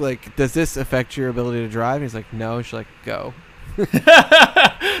she's basically like, does this affect your ability to drive? And he's like, no. She's like, go.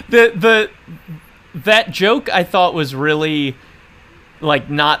 That joke I thought was really like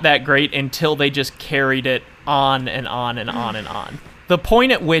not that great until they just carried it on and on and on and on. The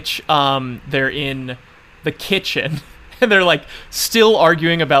point at which they're in the kitchen and they're like still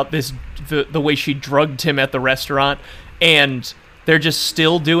arguing about this the way she drugged him at the restaurant, and they're just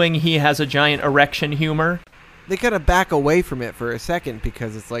still doing he has a giant erection humor. They kind of back away from it for a second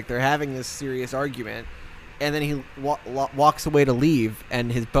because it's like they're having this serious argument, and then he walks away to leave,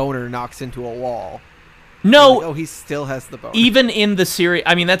 and his boner knocks into a wall. No, Like, oh, he still has the boner. even in the serious,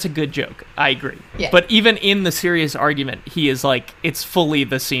 I mean, that's a good joke. I agree. Yeah. But even in the serious argument, he is like, it's fully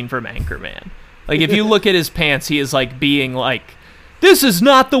the scene from Anchorman. Like, if you look at his pants, he is like being like this is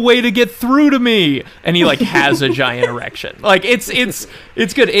not the way to get through to me. And he like has a giant erection. Like it's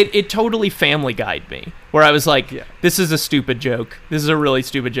good. It totally Family Guy'd me, where I was like, this is a stupid joke. This is a really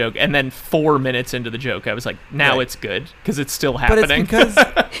stupid joke. And then 4 minutes into the joke, I was like, now it's good because it's still happening.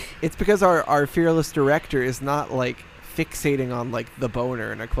 But it's because our fearless director is not like fixating on like the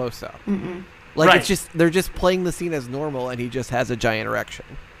boner in a close-up. Like it's just they're just playing the scene as normal, and he just has a giant erection.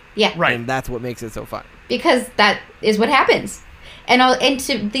 Yeah, right. And that's what makes it so fun. Because that is what happens, and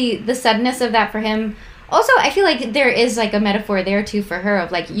to the suddenness of that for him. Also, I feel like there is like a metaphor there too for her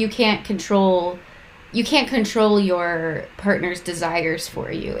of like you can't control your partner's desires for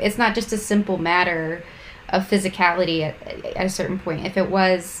you. It's not just a simple matter of physicality at a certain point. If it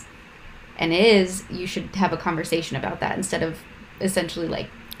was and is, you should have a conversation about that instead of essentially like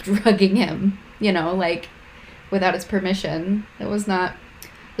drugging him, like without his permission. It was not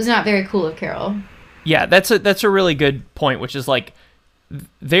very cool of Carol. Yeah, that's a really good point, which is like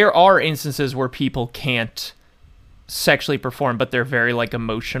there are instances where people can't sexually perform, but they're very like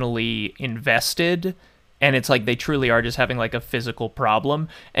emotionally invested, and it's like they truly are just having like a physical problem.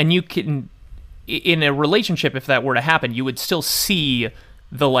 And you can, in a relationship, if that were to happen, you would still see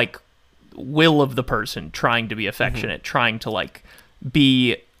the like will of the person trying to be affectionate, trying to like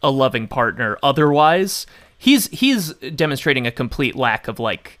be a loving partner. Otherwise, he's demonstrating a complete lack of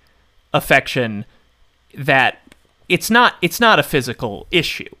like affection. That it's not a physical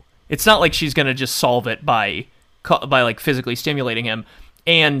issue. It's not like she's gonna just solve it by like physically stimulating him.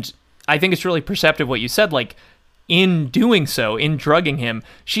 And I think it's really perceptive what you said. Like in doing so, in drugging him,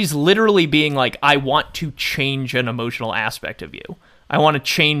 she's literally being like, I want to change an emotional aspect of you. I want to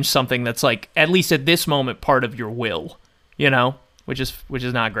change something that's like, at least at this moment, part of your will, which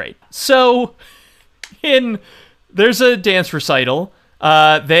is not great. So there's a dance recital.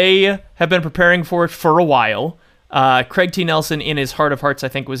 They have been preparing for it for a while. Craig T. Nelson, in his heart of hearts, I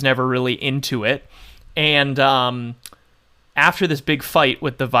think, was never really into it. And after this big fight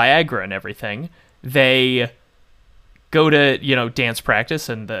with the Viagra and everything, they go to, dance practice,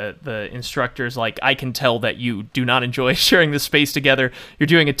 and the instructor's like, I can tell that you do not enjoy sharing this space together. You're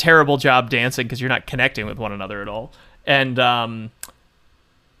doing a terrible job dancing because you're not connecting with one another at all. And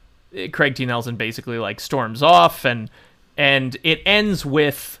Craig T. Nelson basically like storms off, and it ends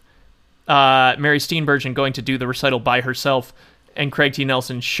with Mary Steenburgen going to do the recital by herself, and Craig T.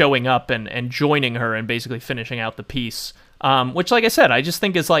 Nelson showing up and joining her and basically finishing out the piece. Which, like I said, I just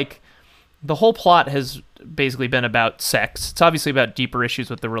think is like the whole plot has basically been about sex. It's obviously about deeper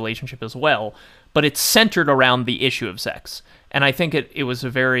issues with the relationship as well, but it's centered around the issue of sex. And I think it was a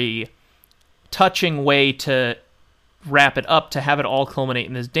very touching way to wrap it up, to have it all culminate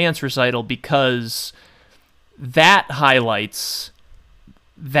in this dance recital, because that highlights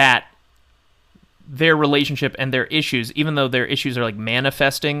that their relationship and their issues, even though their issues are like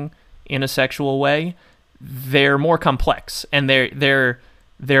manifesting in a sexual way, they're more complex, and they're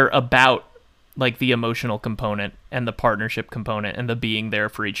about like the emotional component and the partnership component and the being there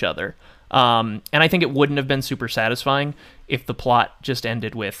for each other. And I think it wouldn't have been super satisfying if the plot just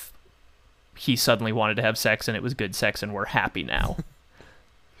ended with he suddenly wanted to have sex and it was good sex and we're happy now.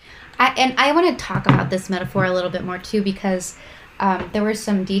 I want to talk about this metaphor a little bit more too, because there were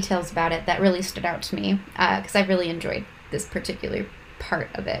some details about it that really stood out to me, because I really enjoyed this particular part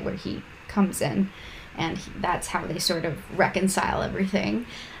of it where he comes in and that's how they sort of reconcile everything.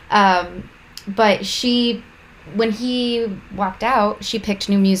 But when he walked out, she picked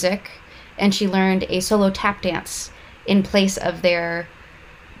new music and she learned a solo tap dance in place of their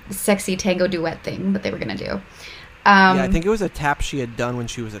sexy tango duet thing that they were going to do. I think it was a tap she had done when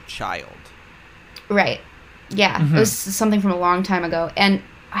she was a child. Right. Yeah. Mm-hmm. It was something from a long time ago. And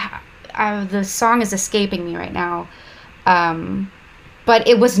the song is escaping me right now. But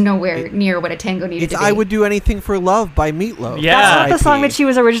it was nowhere near what a tango needed to be. I Would Do Anything for Love by Meatloaf. Yeah. That's not the song that she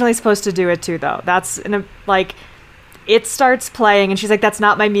was originally supposed to do it to, though. That's it starts playing and she's like, that's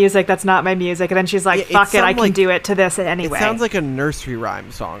not my music. And then she's like, fuck it, I can do it to this anyway. It sounds like a nursery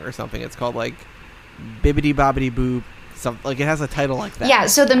rhyme song or something. It's called like Bibbidi Bobbidi Boo. Like it has a title like that. Yeah,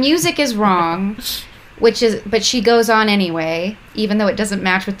 so the music is wrong, but she goes on anyway, even though it doesn't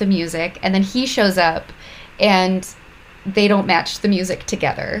match with the music. And then he shows up and they don't match the music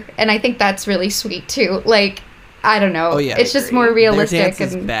together. And I think that's really sweet too. Like, I don't know. Oh, yeah, it's just more realistic. Their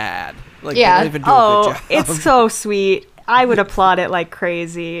dance is bad. Like, yeah. They don't even do a good job. It's so sweet. I would applaud it like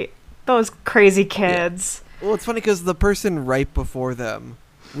crazy. Those crazy kids. Yeah. Well, it's funny because the person right before them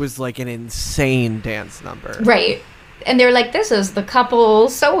was like an insane dance number. Right. and they're like, this is the couple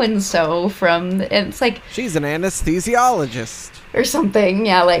so-and-so from, and it's like, She's an anesthesiologist. or something.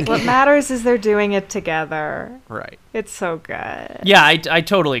 Yeah, like, What matters is they're doing it together. Right. It's so good. Yeah, I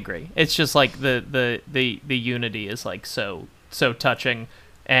totally agree. It's just like the unity is like so touching,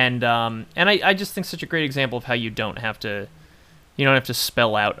 and I just think such a great example of how you don't have to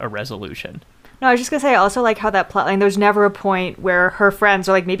spell out a resolution. No, I was just gonna say, I also like how that plotline, there's never a point where her friends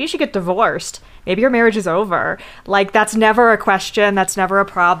are like, maybe you should get divorced. Maybe your marriage is over. Like, that's never a question. That's never a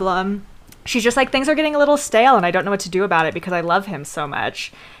problem. She's just like, things are getting a little stale and I don't know what to do about it because I love him so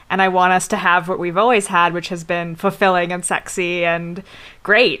much. And I want us to have what we've always had, which has been fulfilling and sexy and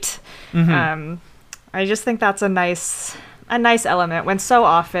great. I just think that's a nice element when so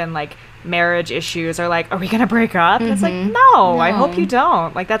often, like, marriage issues are like, are we gonna break up? And it's like, no, I hope you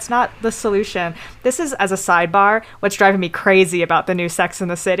don't. Like, that's not the solution. This is, as a sidebar, what's driving me crazy about the new Sex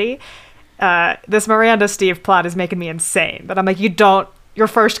and the City. This Miranda Steve plot is making me insane. But I'm like, your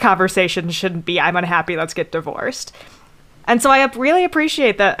first conversation shouldn't be, I'm unhappy, let's get divorced. And so I really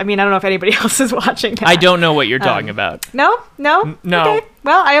appreciate that. I mean, I don't know if anybody else is watching that. I don't know what you're talking about. No? No. Okay.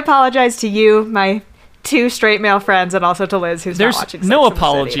 Well, I apologize to you, my 2 straight male friends, and also to Liz, who's There's not watching Sex no and the City.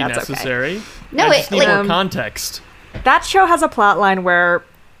 apology That's okay. necessary. No, I just it, need like, more context. That show has a plot line where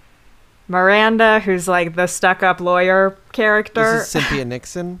Miranda, who's like the stuck-up lawyer character... This is Cynthia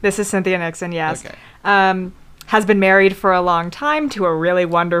Nixon? This is Cynthia Nixon, yes. Okay. Has been married for a long time to a really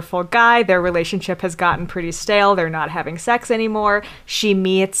wonderful guy. Their relationship has gotten pretty stale. They're not having sex anymore. She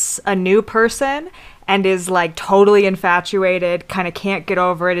meets a new person and is like totally infatuated, kind of can't get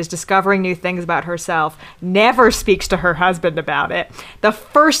over it, is discovering new things about herself, never speaks to her husband about it. The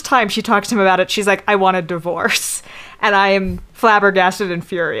first time she talks to him about it, she's like, I want a divorce. And I am flabbergasted and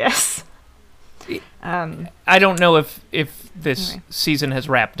furious. I don't know if this season has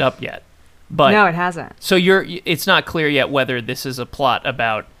wrapped up yet. But no, it hasn't. So it's not clear yet whether this is a plot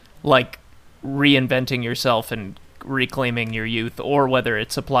about like reinventing yourself and reclaiming your youth, or whether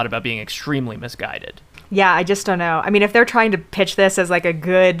it's a plot about being extremely misguided. Yeah, I just don't know. I mean, if they're trying to pitch this as like a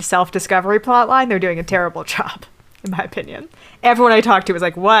good self-discovery plotline, they're doing a terrible job, in my opinion. Everyone I talked to was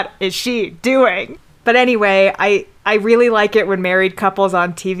like, what is she doing? But anyway, I really like it when married couples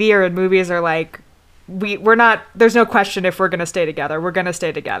on TV or in movies are like, we're not, there's no question if we're going to stay together. We're going to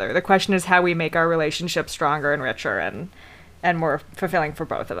stay together. The question is how we make our relationship stronger and richer and more fulfilling for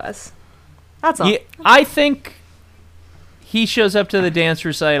both of us. That's all. Yeah, I think he shows up to the dance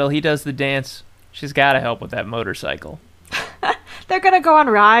recital. He does the dance. She's got to help with that motorcycle. They're going to go on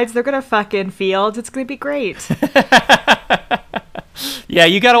rides. They're going to fuck in fields. It's going to be great. Yeah,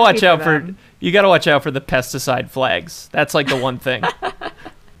 you got to watch out for them. the pesticide flags. That's like the one thing.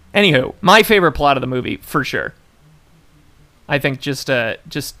 Anywho, my favorite plot of the movie, for sure. I think just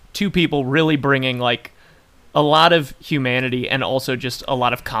 2 people really bringing like a lot of humanity and also just a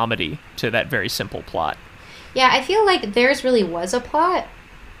lot of comedy to that very simple plot. yeah, I feel like theirs really was a plot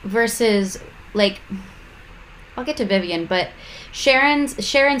versus, like, I'll get to Vivian, but Sharon's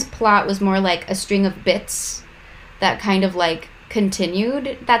plot was more like a string of bits that kind of like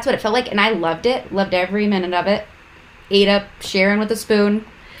continued. That's what it felt like, and I loved it. Loved every minute of it. Ate up Sharon with a spoon.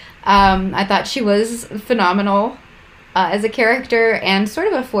 I thought she was phenomenal as a character and sort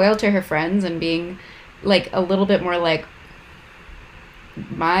of a foil to her friends, and being like a little bit more like,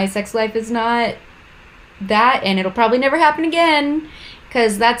 my sex life is not that, and it'll probably never happen again,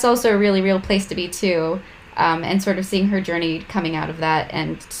 because that's also a really real place to be too. And sort of seeing her journey coming out of that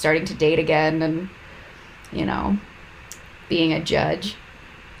and starting to date again, and, you know, being a judge.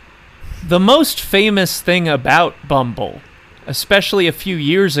 The most famous thing about Bumble, especially a few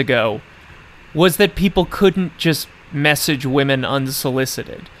years ago, was that people couldn't just message women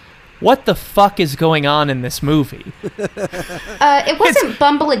unsolicited. What the fuck is going on in this movie? It wasn't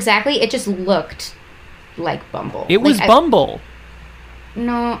Bumble exactly. It just looked like Bumble. It was Bumble.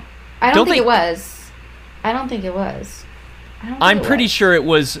 No, I don't think it was. I don't think it was. I'm pretty sure it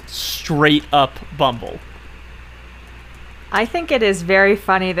was straight up Bumble. I think it is very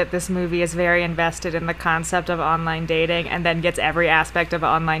funny that this movie is very invested in the concept of online dating and then gets every aspect of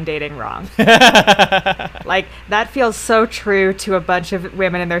online dating wrong. Like, that feels so true to a bunch of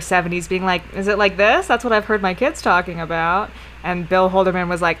women in their 70s being like, is it like this? That's what I've heard my kids talking about. And Bill Holderman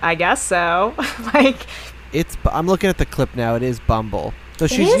was like, I guess so. Like, I'm looking at the clip now. It is Bumble. So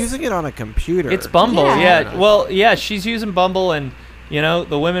she's using it on a computer. It's Bumble, Yeah. yeah. Well, yeah, she's using Bumble, and, you know,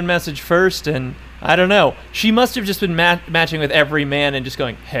 the women message first, and I don't know. She must have just been matching with every man and just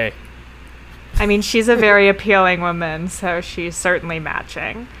going, hey. I mean, she's a very appealing woman, so she's certainly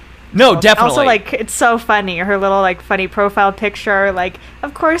matching. No, definitely. Also, like, it's so funny. Her little, like, funny profile picture. Like,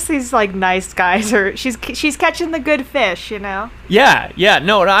 of course these, like, nice guys are... She's catching the good fish, you know? Yeah.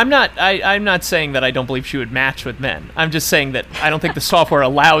 No, I'm not saying that I don't believe she would match with men. I'm just saying that I don't think the software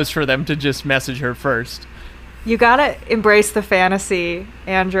allows for them to just message her first. You gotta embrace the fantasy,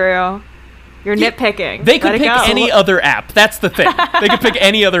 Andrew. You're nitpicking. They could pick any other app. That's the thing. They could pick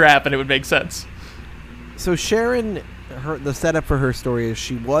any other app and it would make sense. So Sharon, the setup for her story is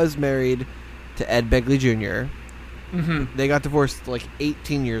she was married to Ed Begley Jr. Mm-hmm. They got divorced like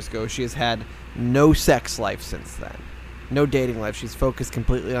 18 years ago. She has had no sex life since then. No dating life. She's focused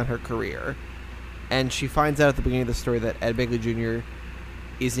completely on her career. And she finds out at the beginning of the story that Ed Begley Jr.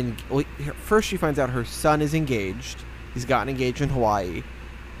 is in... Well, first she finds out her son is engaged. He's gotten engaged in Hawaii.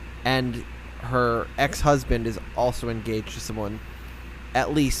 And her ex-husband is also engaged to someone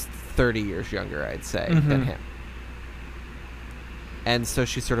at least 30 years younger, I'd say, than him. And so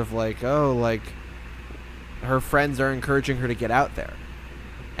she's sort of like, oh, like, her friends are encouraging her to get out there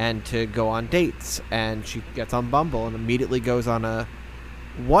and to go on dates. And she gets on Bumble and immediately goes on a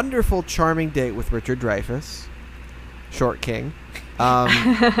wonderful, charming date with Richard Dreyfuss, Short King,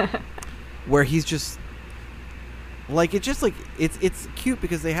 where he's just... Like, it's just, like, it's cute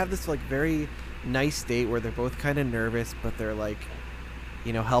because they have this, like, very nice date where they're both kind of nervous, but they're, like,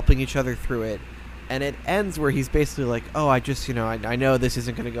 you know, helping each other through it. And it ends where he's basically like, oh, I just, you know, I know this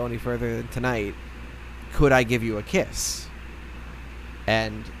isn't going to go any further than tonight. Could I give you a kiss?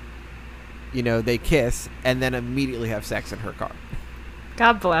 And, you know, they kiss and then immediately have sex in her car.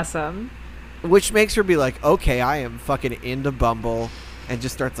 God bless him. Which makes her be like, okay, I am fucking into Bumble. And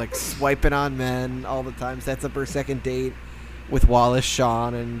just starts, like, swiping on men all the time. Sets up her second date with Wallace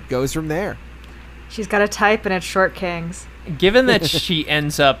Shawn and goes from there. She's got a type and it's Short Kings. Given that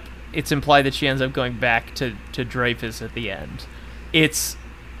it's implied that she ends up going back to Dreyfuss at the end.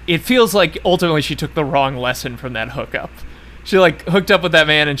 It feels like ultimately she took the wrong lesson from that hookup. She, like, hooked up with that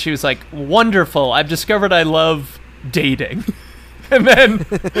man and she was like, wonderful, I've discovered I love dating. And then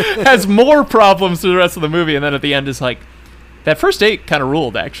has more problems through the rest of the movie, and then at the end is like, that first date kind of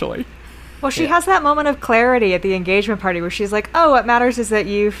ruled, actually. Well, she has that moment of clarity at the engagement party where she's like, oh, what matters is that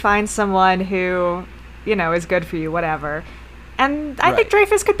you find someone who, you know, is good for you, whatever. And I think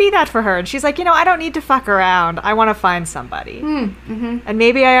Dreyfuss could be that for her. And she's like, you know, I don't need to fuck around. I want to find somebody. And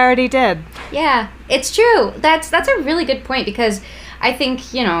maybe I already did. Yeah, it's true. That's a really good point because I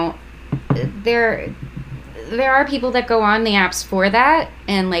think, you know, there are people that go on the apps for that.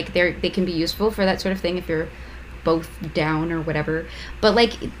 And, like, they can be useful for that sort of thing if you're both down or whatever, but,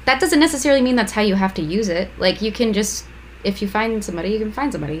 like, that doesn't necessarily mean that's how you have to use it. Like, you can just, if you find somebody, you can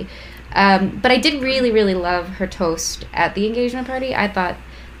find somebody. But I did really, really love her toast at the engagement party. I thought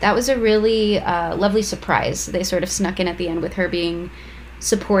that was a really lovely surprise. They sort of snuck in at the end with her being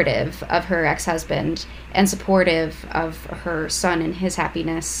supportive of her ex-husband and supportive of her son and his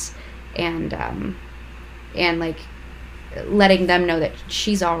happiness, and like letting them know that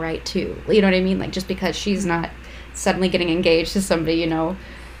she's all right too. You know what I mean? Like, just because she's not suddenly getting engaged to somebody, you know,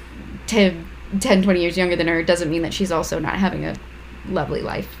 10, 20 years younger than her, doesn't mean that she's also not having a lovely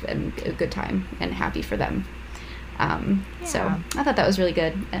life and a good time and happy for them. So I thought that was really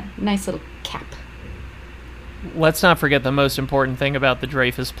good. A nice little cap. Let's not forget the most important thing about the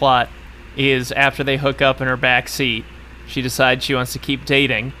Dreyfuss plot is after they hook up in her back seat, she decides she wants to keep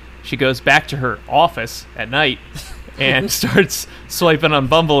dating. She goes back to her office at night and starts swiping on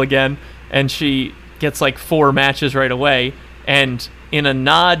Bumble again, and she gets like 4 matches right away, and in a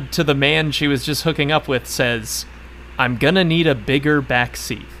nod to the man she was just hooking up with says, I'm gonna need a bigger back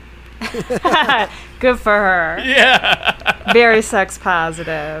seat. Good for her. Yeah. Very sex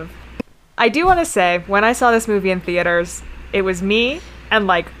positive. I do want to say, when I saw this movie in theaters, it was me and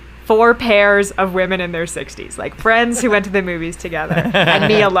like 4 pairs of women in their 60s, like friends who went to the movies together, and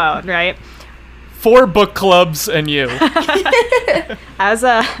me alone, right? 4 book clubs and you. As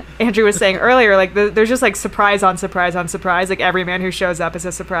Andrew was saying earlier, like there's just like surprise on surprise on surprise. Like every man who shows up is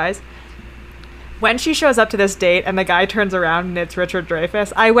a surprise. When she shows up to this date and the guy turns around and it's Richard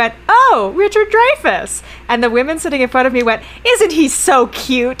Dreyfuss, I went, oh, Richard Dreyfuss. And the women sitting in front of me went, isn't he so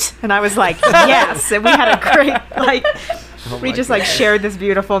cute? And I was like, yes. And we had a great, like, we just like shared this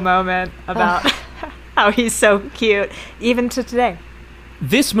beautiful moment about how he's so cute, even to today.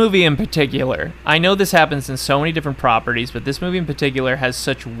 This movie in particular, I know this happens in so many different properties, but this movie in particular has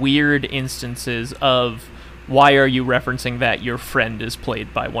such weird instances of why are you referencing that your friend is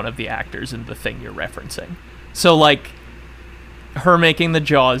played by one of the actors in the thing you're referencing. So, like, her making the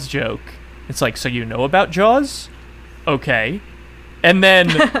Jaws joke, it's like, so you know about Jaws? Okay. And then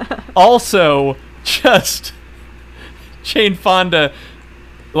also just Jane Fonda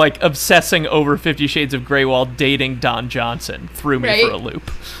like obsessing over 50 Shades of Grey while dating Don Johnson threw me Right. for a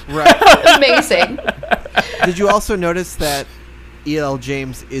loop. Right. Amazing. Did you also notice that E.L.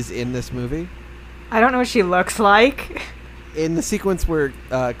 James is in this movie? I don't know what she looks like. In the sequence where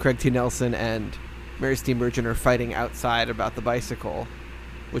Craig T. Nelson and Mary Steenburgen are fighting outside about the bicycle,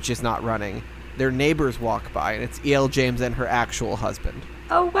 which is not running, their neighbors walk by, and it's E.L. James and her actual husband.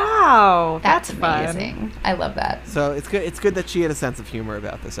 Oh wow, That's fun. amazing. I love that. So it's good. It's good that she had a sense of humor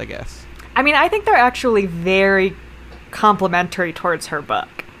about this, I guess. I mean, I think they're actually very complimentary towards her book.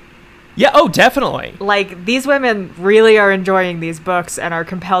 Yeah, oh, definitely. Like, these women really are enjoying these books and are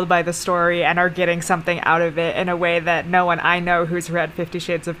compelled by the story and are getting something out of it in a way that no one I know who's read 50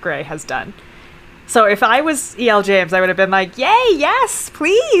 Shades of Grey has done. So if I was E.L. James, I would have been like, yay, yes,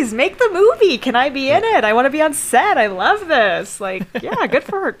 please, make the movie. Can I be in it? I want to be on set. I love this. Like, yeah, good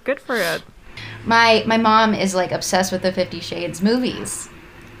for her. Good for it. My mom is like obsessed with the 50 Shades movies.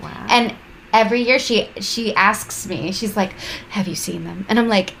 Wow. And every year she asks me, she's like, have you seen them? And I'm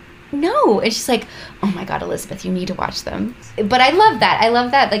like, no. And she's like, oh my God, Elizabeth, you need to watch them. But I love that. I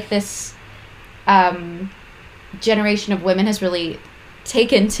love that like this generation of women has really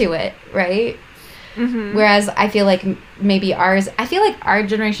taken to it, right? Mm-hmm. Whereas I feel like maybe I feel like our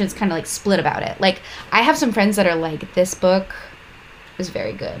generation is kind of like split about it. Like I have some friends that are like, this book is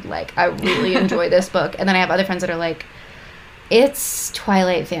very good. Like I really enjoy this book. And then I have other friends that are like, it's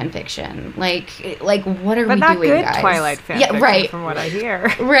Twilight fan fiction. Like what are But we not doing, good guys? Twilight fan Yeah, fiction, right. from what I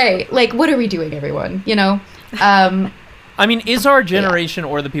hear. Right. Like what are we doing, everyone? You know? I mean, is our generation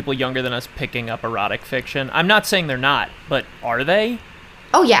or the people younger than us picking up erotic fiction? I'm not saying they're not, but are they?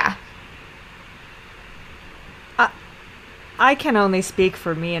 Oh yeah. I can only speak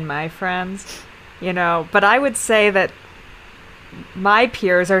for me and my friends, you know, but I would say that my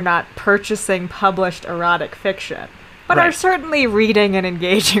peers are not purchasing published erotic fiction, but are Right. certainly reading and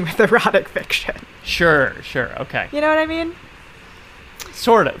engaging with erotic fiction. Sure, okay. You know what I mean?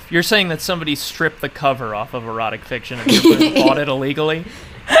 Sort of. You're saying that somebody stripped the cover off of erotic fiction and bought it illegally?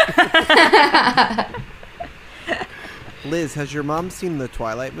 Liz, has your mom seen the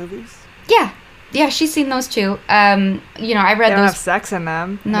Twilight movies? Yeah, she's seen those too. You know, I They read don't have those. sex in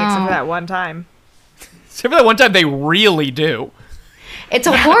them, No. except for that one time. Except for that one time they really do. It's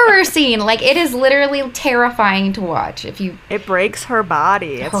a horror scene. Like it is literally terrifying to watch. If you It breaks her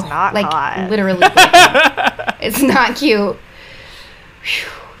body. It's not like hot. literally, breaking. It's not cute.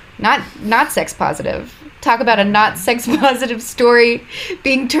 Whew. Not sex positive. Talk about a not sex positive story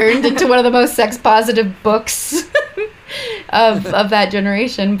being turned into one of the most sex positive books of that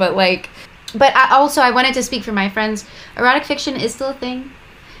generation. But I wanted to speak for my friends. Erotic fiction is still a thing.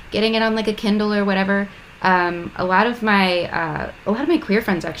 Getting it on like a Kindle or whatever. A lot of my queer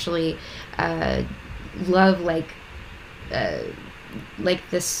friends actually love like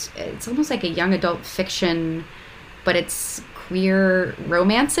this. It's almost like a young adult fiction, but it's queer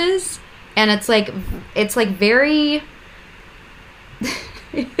romances, and it's like very.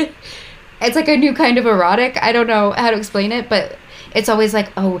 It's like a new kind of erotic. I don't know how to explain it, but it's always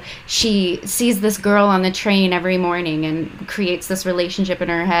like, oh, she sees this girl on the train every morning and creates this relationship in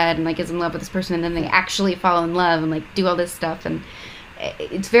her head and like is in love with this person, and then they actually fall in love and like do all this stuff, and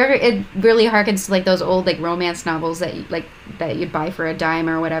it really harkens to like those old like romance novels that you'd buy for a dime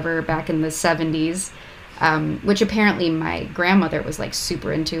or whatever back in the 70s, which apparently my grandmother was like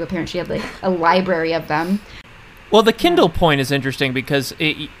super into. Apparently she had like a library of them. Well, the Kindle point is interesting because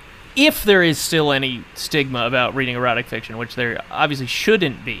if there is still any stigma about reading erotic fiction, which there obviously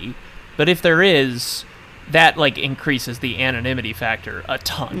shouldn't be, but if there is, that like increases the anonymity factor a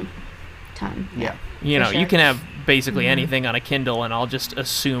ton. Yeah. You know, For sure. you can have basically anything on a Kindle, and I'll just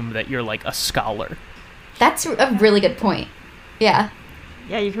assume that you're like a scholar. That's a really good point. Yeah.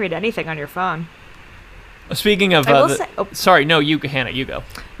 Yeah, you can read anything on your phone. Speaking of, I will say- oh. sorry, no, Hannah, you go.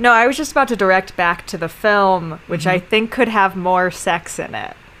 No, I was just about to direct back to the film, which I think could have more sex in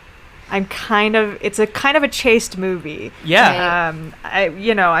it. It's a kind of a chaste movie. Yeah. Right.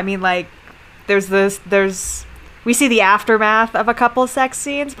 We see the aftermath of a couple sex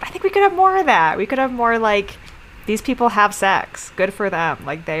scenes, but I think we could have more of that. We could have more like, these people have sex. Good for them.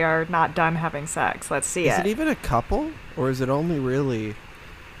 Like, they are not done having sex. Let's see Is it. it even a couple, or is it only really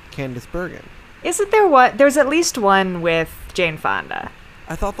Candice Bergen? Isn't there one? There's at least one with Jane Fonda.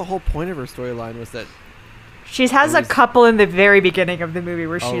 I thought the whole point of her storyline was that She has It a was- couple in the very beginning of the movie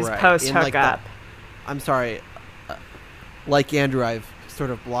where Oh, she's right. post In, like, the- hookup. I'm sorry, like Andrew, I've sort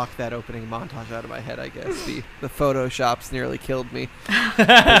of blocked that opening montage out of my head. I guess the Photoshops nearly killed me. But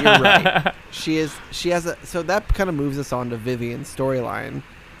you're right. She has a. So that kind of moves us on to Vivian's storyline.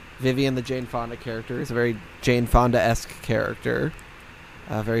 Vivian, the Jane Fonda character, is a very Jane Fonda-esque character.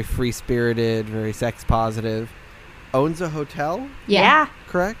 very free-spirited, very sex-positive. Owns a hotel, Yeah.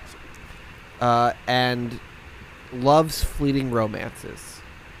 correct? And loves fleeting romances.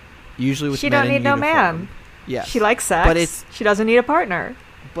 Usually with She men don't in need no uniform. man. Yes. She likes sex. But she doesn't need a partner.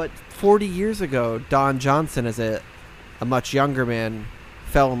 But 40 years ago, Don Johnson, as a much younger man,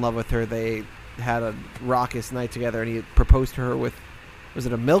 fell in love with her. They had a raucous night together, and he proposed to her with, was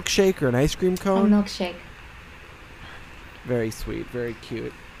it a milkshake or an ice cream A cone? milkshake. Very sweet, very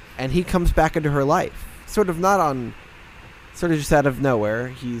cute. And he comes back into her life. Sort of just out of nowhere.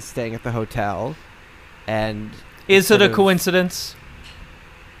 He's staying at the hotel, and... Is it sort a of- coincidence?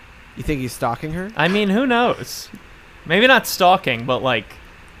 You think he's stalking her? I mean, who knows? Maybe not stalking, but like,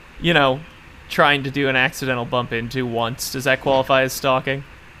 trying to do an accidental bump into once. Does that qualify as stalking?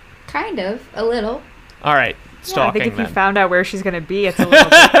 Kind of. A little. All right, I stalking think if you then. found out where she's going to be, it's a little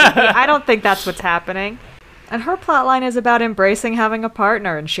bit creepy. I don't think that's what's happening. And her plotline is about embracing having a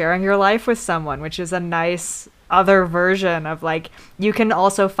partner and sharing your life with someone, which is a nice other version of like, you can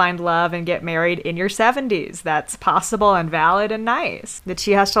also find love and get married in your 70s. That's possible and valid and nice. That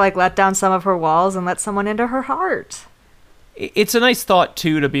she has to like let down some of her walls and let someone into her heart. It's a nice thought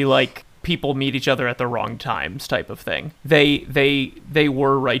too to be like people meet each other at the wrong times type of thing. They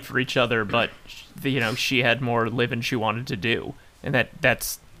were right for each other, but she had more living she wanted to do, and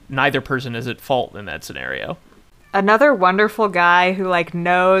that's neither person is at fault in that scenario. Another wonderful guy who like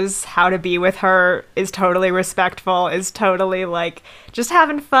knows how to be with her, is totally respectful, is totally like just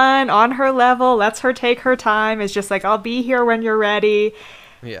having fun on her level, lets her take her time, is just like, I'll be here when you're ready.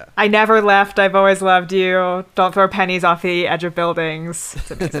 Yeah. I never left. I've always loved you. Don't throw pennies off the edge of buildings.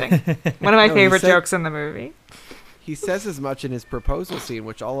 It's amazing. One of my No, he favorite said- jokes in the movie. He says as much in his proposal scene,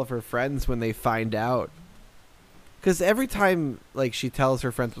 which all of her friends, when they find out... Because every time like she tells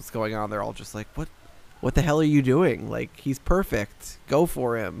her friends what's going on, they're all just like, What the hell are you doing? Like, he's perfect. Go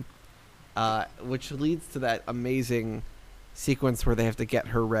for him. Which leads to that amazing sequence where they have to get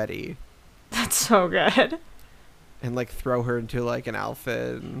her ready That's so good. and, like, throw her into, like, an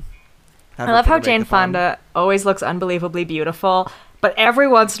outfit. And have I her love put how her Jane makeup on. Fonda always looks unbelievably beautiful, but every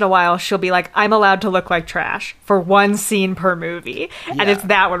once in a while she'll be like, I'm allowed to look like trash for one scene per movie. And Yeah. it's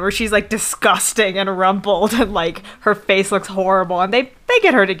that one where she's like disgusting and rumpled and like her face looks horrible, and they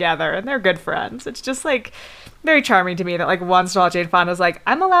get her together and they're good friends. It's just like very charming to me that like once in a while Jane Fonda's like,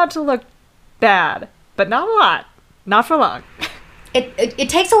 I'm allowed to look bad, but not a lot. Not for long. It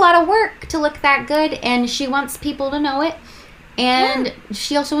takes a lot of work to look that good, and she wants people to know it. And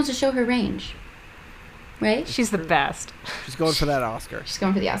she also wants to show her range. Right? She's the best. She's going for that Oscar. She's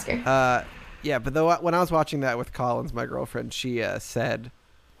going for the Oscar. Yeah, but though when I was watching that with Collins, my girlfriend, she said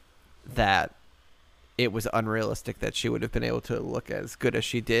that it was unrealistic that she would have been able to look as good as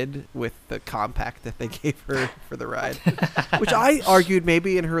she did with the compact that they gave her for the ride. Which I argued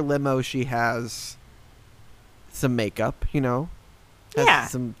maybe in her limo she has some makeup, has Yeah.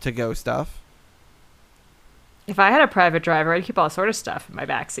 some to-go stuff. If I had a private driver, I'd keep all sort of stuff in my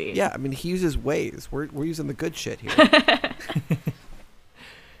backseat. Yeah, I mean, he uses Waze. We're using the good shit here.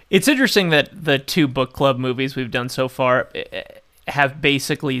 It's interesting that the two book club movies we've done so far have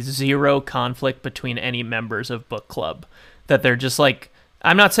basically zero conflict between any members of book club. That they're just like,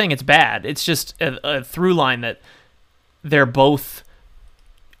 I'm not saying it's bad. It's just a through line that they're both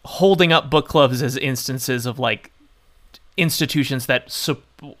holding up book clubs as instances of like institutions that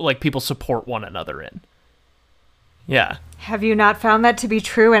like people support one another in. Yeah. Have you not found that to be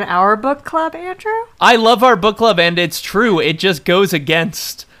true in our book club, Andrew? I love our book club, and it's true. It just goes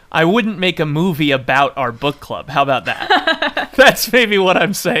against... I wouldn't make a movie about our book club. How about that? That's maybe what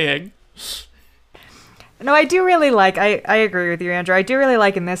I'm saying. No, I do really like, I agree with you, Andrew. I do really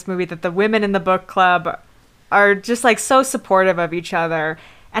like in this movie that the women in the book club are just like so supportive of each other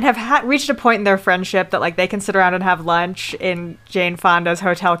and have reached a point in their friendship that like they can sit around and have lunch in Jane Fonda's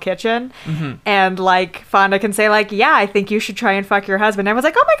hotel kitchen. Mm-hmm. And like Fonda can say like, yeah, I think you should try and fuck your husband. And everyone's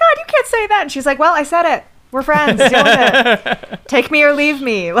like, oh my God, you can't say that. And she's like, well, I said it. We're friends. Deal with it. Take me or leave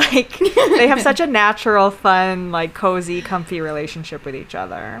me. Like they have such a natural, fun, like cozy, comfy relationship with each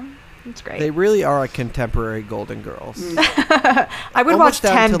other. It's great. They really are like contemporary Golden Girls. I would almost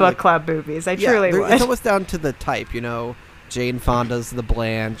watch down 10 to, book like- club movies. I Yeah, truly it's would. almost down to the type, Jane Fonda's the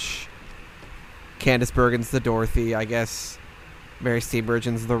Blanche, Candice Bergen's the Dorothy, I guess Mary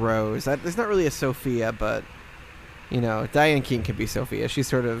Steenburgen's the Rose. There's not really a Sophia, but, Diane Keaton can be Sophia. She's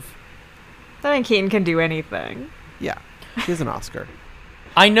sort of, Diane Keaton can do anything. yeah, she has an Oscar.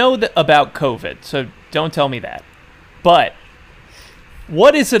 I know that about COVID, so don't tell me that. But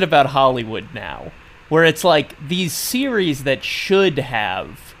what is it about Hollywood now where it's like these series that should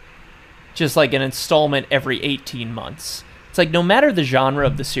have just like an installment every 18 months It's like no matter the genre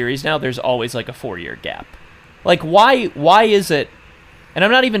of the series now, there's always like a 4-year gap. Like why is it? And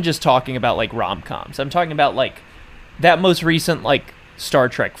I'm not even just talking about like rom-coms. I'm talking about like that most recent like Star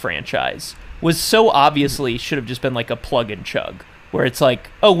Trek franchise was so obviously should have just been like a plug and chug, where it's like,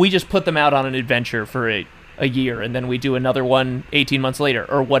 oh, we just put them out on an adventure for a year and then we do another one 18 months later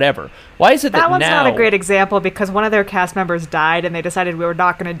or whatever. Why is it that one's now, not a great example because one of their cast members died and they decided we were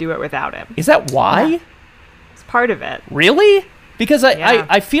not going to do it without him. Is that why? Yeah. It's part of it. Really? Because Yeah.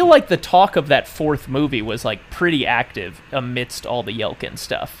 I feel like the talk of that fourth movie was like pretty active amidst all the Yelkin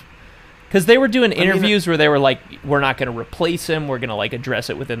stuff. Because they were doing interviews where they were like, we're not going to replace him, we're going to like address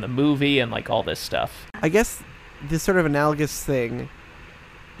it within the movie and like all this stuff. I guess this sort of analogous thing,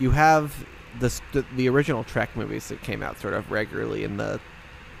 you have the original Trek movies that came out sort of regularly in the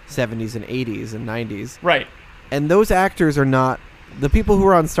 70s and 80s and 90s. Right. And those actors are not, the people who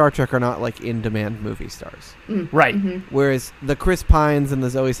are on Star Trek are not like in-demand movie stars. Right. Mm-hmm. Whereas the Chris Pines and the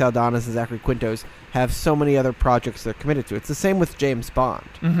Zoe Saldanas and Zachary Quintos have so many other projects they're committed to. It's the same with James Bond.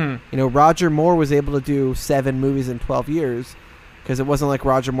 Mm-hmm. You know, Roger Moore was able to do 7 movies in 12 years because it wasn't like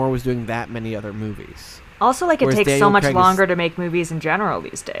Roger Moore was doing that many other movies. Also, like, it Whereas takes Daniel so much Craig is- longer to make movies in general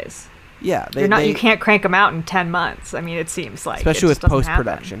these days. Yeah, You can't crank them out in 10 months. I mean, it seems like. especially it with just doesn't happen.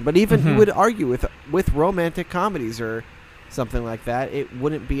 post-production. But even you Mhm. would argue with romantic comedies or something like that, it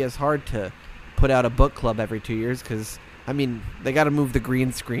wouldn't be as hard to put out a book club every 2 years because, I mean, they got to move the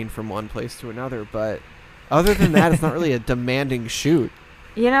green screen from one place to another. But other than that, it's not really a demanding shoot.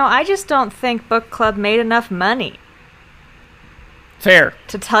 You know, I just don't think Book Club made enough money. Fair.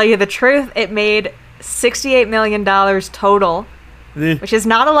 To tell you the truth, it made $68 million total, which is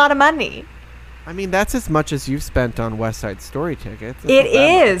not a lot of money. I mean, that's as much as you've spent on West Side Story tickets. That's It not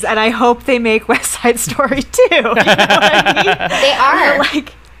that is, and I hope they make West Side Story too. You know what I mean? They are.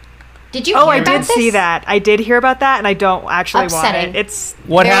 Like, Did you oh, hear I about did this? see that. I did hear about that, and I don't actually want Upsetting. it. It's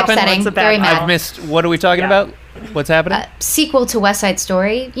What Very happened? upsetting. What's a bad Very one? mad. I've missed. What are we talking Yeah. about? What's happening? Sequel to West Side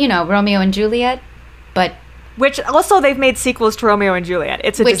Story. You know, Romeo and Juliet. But which also they've made sequels to Romeo and Juliet.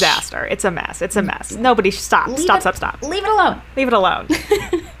 It's a Which- disaster. It's a mess. It's a mess. Nobody stop. leave Stop. Leave it alone. Leave it alone.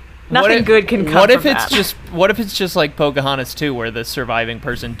 What Nothing if- good can come What if from it's that. What if it's just like Pocahontas 2, where the surviving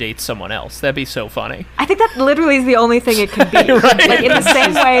person dates someone else? That'd be so funny. I think that literally is the only thing it could be. Right. Like in the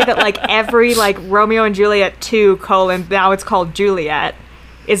same way that like every like Romeo and Juliet 2 now it's called Juliet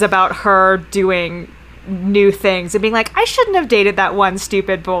is about her doing new things and being like, I shouldn't have dated that one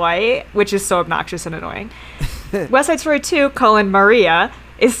stupid boy, which is so obnoxious and annoying. West Side Story 2 Maria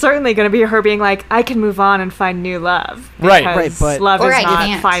is certainly going to be her being like, I can move on and find new love. Right. Because Right, but- love Or is I not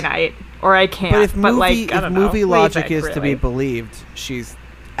can't. finite. Or I can't. But if movie, like, I if don't know. movie What do you logic think, is to be really? believed, she's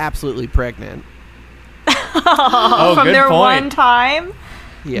absolutely pregnant. Oh, From good their point. one time?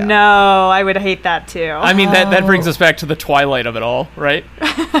 Yeah. No, I would hate that too. I mean, that brings us back to the twilight of it all, right?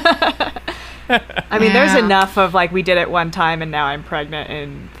 I mean, there's Yeah. enough of like we did it one time and now I'm pregnant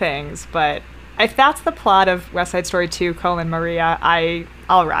and things, but if that's the plot of West Side Story 2 Maria,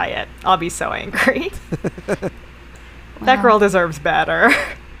 I'll riot. I'll be so angry. That Wow. girl deserves better.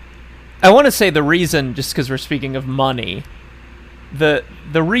 I want to say the reason, just because we're speaking of money, the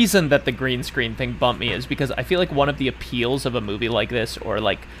reason that the green screen thing bumped me is because I feel like one of the appeals of a movie like this, or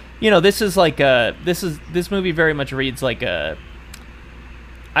like, you know, this movie very much reads like a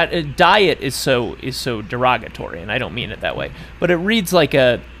diet is so derogatory, and I don't mean it that way, but it reads like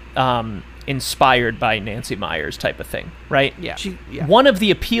a inspired by Nancy Meyers type of thing, right? Yeah. One of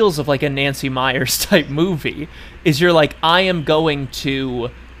the appeals of like a Nancy Meyers type movie is you're like, I am going to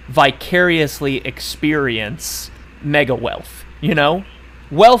vicariously experience mega wealth, you know?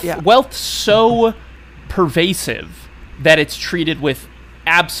 Wealth so pervasive that it's treated with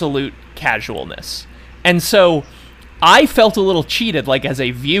absolute casualness. And so I felt a little cheated, like as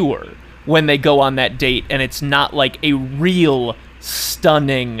a viewer, when they go on that date and it's not like a real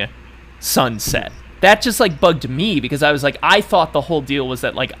stunning sunset. That just like bugged me because I was like, I thought the whole deal was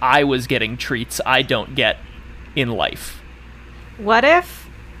that like I was getting treats I don't get in life. What if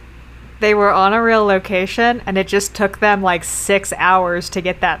they were on a real location and it just took them like 6 hours to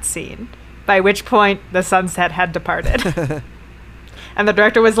get that scene, by which point the sunset had departed? And the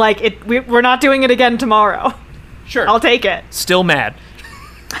director was like, we're not doing it again tomorrow. Sure. I'll take it. Still mad.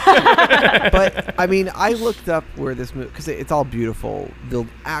 But I mean, I looked up where this movie, because it's all beautiful. The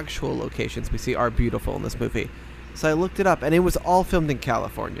actual locations we see are beautiful in this movie. So I looked it up, and it was all filmed in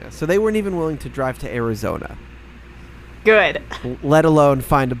California. So they weren't even willing to drive to Arizona, Good. let alone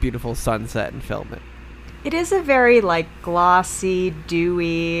find a beautiful sunset and film it. It is a very like glossy,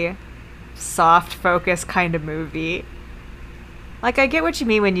 dewy, soft focus kind of movie. Like I get what you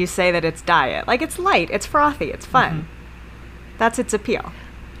mean when you say that it's diet. Like it's light, it's frothy, it's fun. That's its appeal.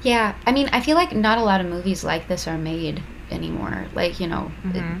 Yeah, I mean, I feel like not a lot of movies like this are made anymore. Like,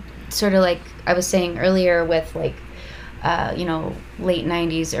 sort of like I was saying earlier with like, late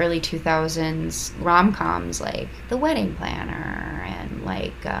 90s, early 2000s rom-coms like The Wedding Planner and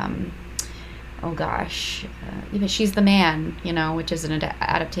like, even She's the Man, which is an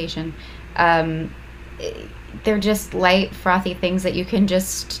adaptation. They're just light, frothy things that you can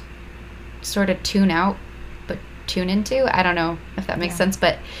just sort of tune out, but tune into. I don't know if that makes sense,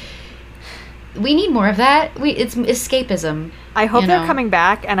 but we need more of that. It's escapism. I hope they're coming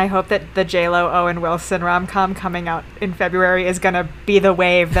back, and I hope that the J-Lo Owen Wilson rom-com coming out in February is going to be the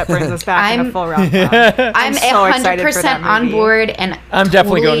wave that brings us back in a full rom-com. I'm so 100% on board, and I'm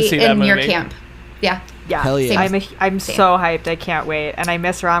definitely going to see that movie. In your camp. Yeah. Yeah, Hell yeah. I'm so hyped. I can't wait. And I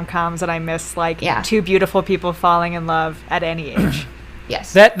miss rom-coms, and I miss two beautiful people falling in love at any age.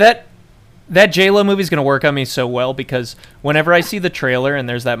 Yes. That J-Lo movie is going to work on me so well because whenever I see the trailer and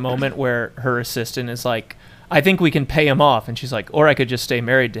there's that moment where her assistant is like, I think we can pay him off. And she's like, or I could just stay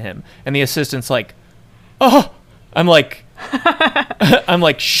married to him. And the assistant's like, oh, I'm like,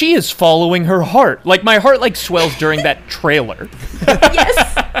 she is following her heart. Like my heart swells during that trailer.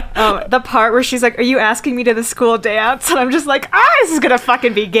 Yes. The part where she's like, are you asking me to the school dance? And I'm just like, this is going to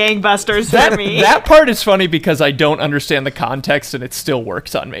fucking be gangbusters for me. That part is funny because I don't understand the context and it still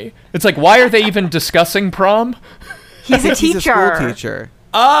works on me. It's like, why are they even discussing prom? He's a teacher. He's a school teacher.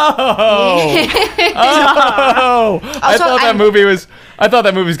 Oh! I thought that movie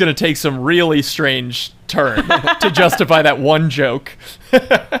was going to take some really strange turn to justify that one joke.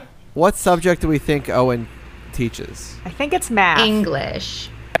 What subject do we think Owen teaches? I think it's math. English.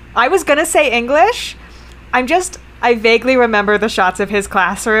 I was going to say English. I vaguely remember the shots of his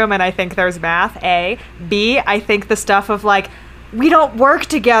classroom, and I think there's math, A. B, I think the stuff of we don't work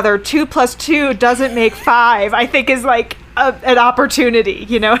together. 2 + 2 doesn't make 5. I think is an opportunity.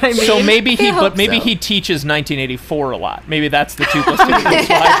 You know what I mean? So maybe he teaches 1984 a lot. Maybe that's the 2 + 2 equals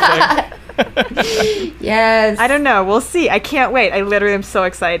 5 thing. Yes. I don't know. We'll see. I can't wait. I literally am so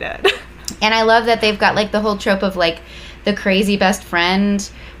excited. And I love that they've got the whole trope of the crazy best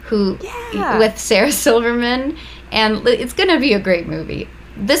friend who with Sarah Silverman, and it's gonna be a great movie.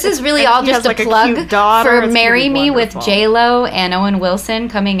 This is really all just a plug for Marry Me with J-Lo and Owen Wilson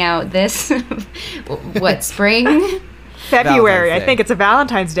coming out this spring? February. I think it's a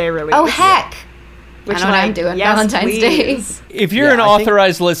Valentine's Day release. Oh heck. Which I know what I'm doing. Yes, Valentine's please. Day. If you're an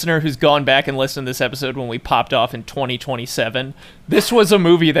authorized listener who's gone back and listened to this episode when we popped off in 2027, this was a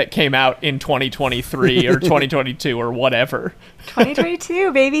movie that came out in 2023 or 2022 or whatever.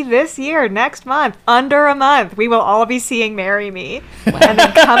 2022, baby, this year, next month, under a month, we will all be seeing Marry Me and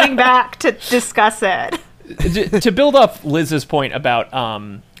then coming back to discuss it. To build off Liz's point about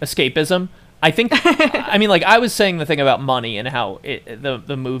escapism, I think, I was saying the thing about money and how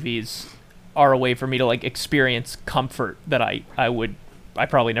the movies are a way for me to experience comfort that I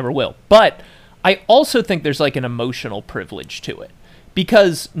probably never will. But I also think there's an emotional privilege to it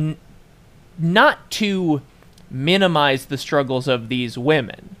because not to minimize the struggles of these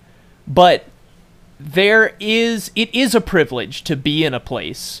women, but it is a privilege to be in a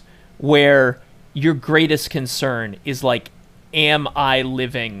place where your greatest concern is am I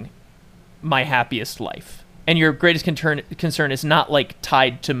living my happiest life? And your greatest concern is not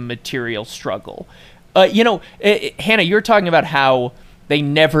tied to material struggle. Hannah, you're talking about how they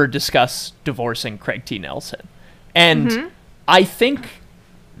never discuss divorcing Craig T. Nelson. And I think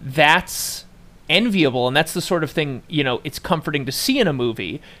that's enviable, and that's the sort of thing, it's comforting to see in a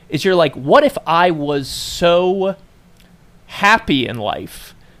movie, is you're what if I was so happy in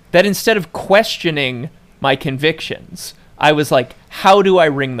life that instead of questioning my convictions, I was how do I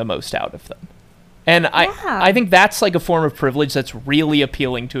wring the most out of them? And I think that's a form of privilege that's really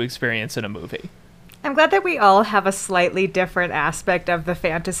appealing to experience in a movie. I'm glad that we all have a slightly different aspect of the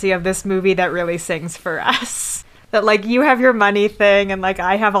fantasy of this movie that really sings for us. That you have your money thing and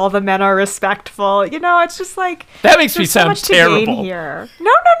I have all the men are respectful. It's just that makes me sound so terrible. Here.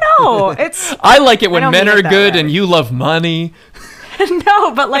 No. It's I like it when men are good and you love money.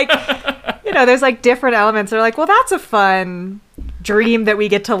 No, but there's different elements. They're well, that's a fun dream that we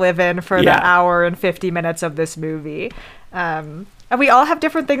get to live in for the hour and 50 minutes of this movie. And we all have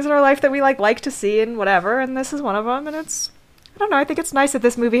different things in our life that we like to see and whatever, and this is one of them. And I don't know, I think it's nice that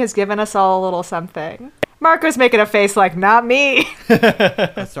this movie has given us all a little something. Marco's making a face not me.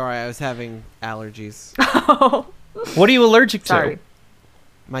 Sorry, I was having allergies. Oh. What are you allergic to? Sorry.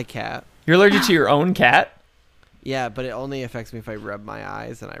 My cat. You're allergic to your own cat? Yeah, but it only affects me if I rub my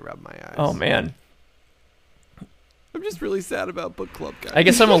eyes, and I rub my eyes. Oh, man. I'm just really sad about book club, guys. I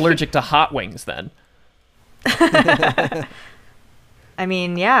guess I'm allergic to hot wings then. I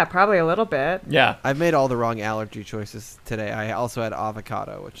mean, yeah, probably a little bit. Yeah. I've made all the wrong allergy choices today. I also had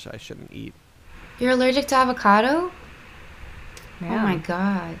avocado, which I shouldn't eat. You're allergic to avocado? Yeah. Oh my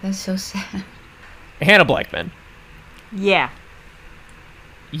god, that's so sad. Hannah Blackman, Yeah.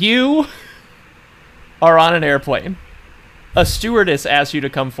 you are on an airplane. A stewardess asks you to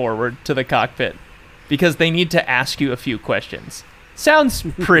come forward to the cockpit because they need to ask you a few questions. Sounds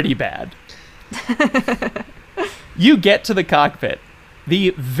pretty bad. You get to the cockpit.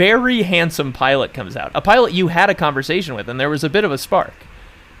 The very handsome pilot comes out. A pilot you had a conversation with, and there was a bit of a spark.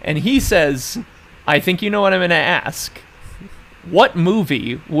 And he says, I think you know what I'm going to ask. What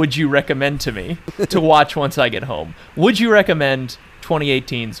movie would you recommend to me to watch once I get home? Would you recommend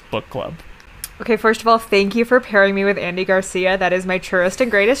 2018's Book Club? Okay, first of all, thank you for pairing me with Andy Garcia. That is my truest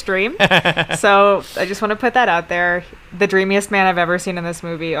and greatest dream. So I just want to put that out there. The dreamiest man I've ever seen in this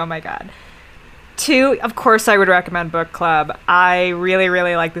movie. Oh my God. 2, of course, I would recommend Book Club. I really,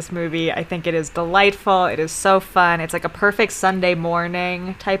 really like this movie. I think it is delightful. It is so fun. It's like a perfect Sunday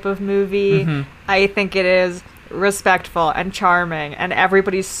morning type of movie. Mhm. I think it is respectful and charming, and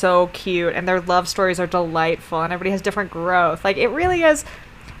everybody's so cute, and their love stories are delightful, and everybody has different growth. Like, it really is.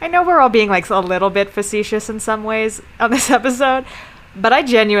 I know we're all being like a little bit facetious in some ways on this episode, but I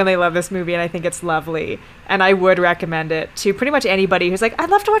genuinely love this movie, and I think it's lovely, and I would recommend it to pretty much anybody who's like, I'd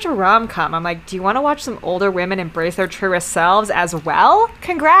love to watch a rom-com. I'm like, do you want to watch some older women embrace their truest selves as well?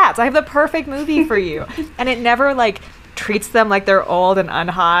 Congrats, I have the perfect movie for you. And it never like treats them like they're old and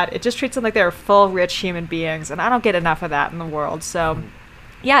unhot. It just treats them like they're full, rich human beings, and I don't get enough of that in the world. So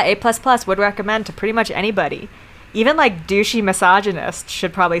yeah, A++ would recommend to pretty much anybody. Even like douchey misogynists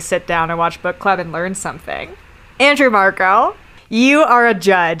should probably sit down and watch Book Club and learn something. Andrew Marco, you are a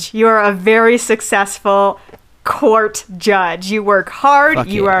judge. You are a very successful court judge. You work hard. Fuck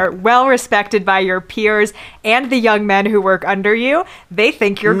you yeah. are well respected by your peers and the young men who work under you. They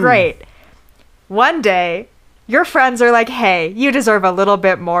think you're great. One day, your friends are like, hey, you deserve a little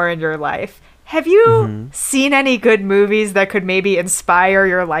bit more in your life. Have you seen any good movies that could maybe inspire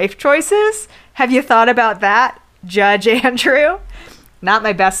your life choices? Have you thought about that, Judge Andrew? Not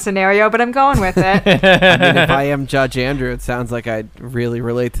my best scenario, but I'm going with it. I mean, if I am Judge Andrew, it sounds like I'd really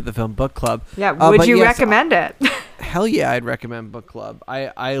relate to the film Book Club. Yeah, would but you yes, recommend it? Hell yeah, I'd recommend Book Club.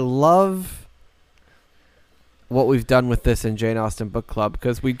 I love what we've done with this in Jane Austen Book Club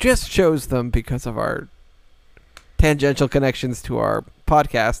because we just chose them because of our tangential connections to our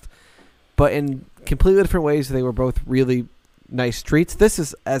podcast, but in completely different ways. They were both really nice treats. This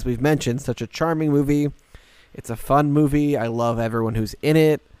is, as we've mentioned, such a charming movie. It's a fun movie. I love everyone who's in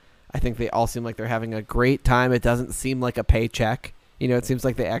it. I think they all seem like they're having a great time. It doesn't seem like a paycheck. You know, it seems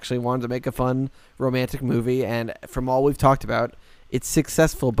like they actually wanted to make a fun romantic movie, and from all we've talked about, it's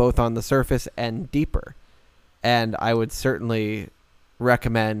successful both on the surface and deeper. And I would certainly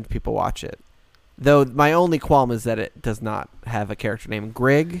recommend people watch it. Though my only qualm is that it does not have a character named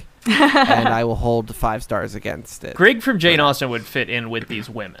Grig, and I will hold 5 stars against it. Grig from Jane Austen would fit in with these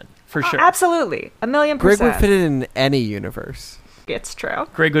women, for sure. Absolutely. 1,000,000%. Grig would fit in any universe. It's true.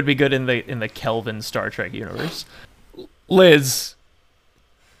 Grig would be good in the Kelvin Star Trek universe. Liz,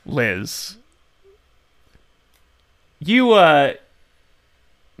 you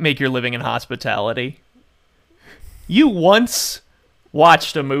make your living in hospitality. You once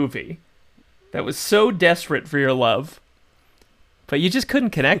watched a movie that was so desperate for your love, but you just couldn't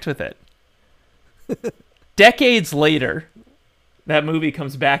connect with it. Decades later, that movie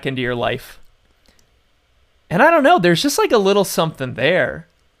comes back into your life. And I don't know, there's just like a little something there.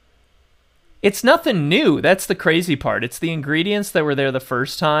 It's nothing new. That's the crazy part. It's the ingredients that were there the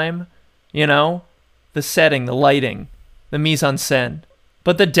first time, you know? The setting, the lighting, the mise en scène.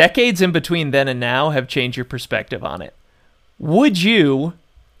 But the decades in between then and now have changed your perspective on it. Would you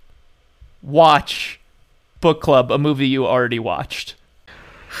watch Book Club, a movie you already watched?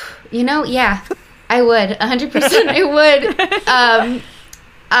 You know, yeah, I would. 100% I would.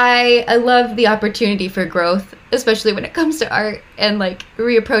 I love the opportunity for growth, especially when it comes to art and like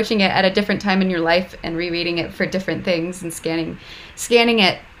reapproaching it at a different time in your life and rereading it for different things and scanning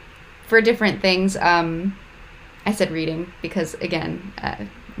it for different things. I said reading because, again,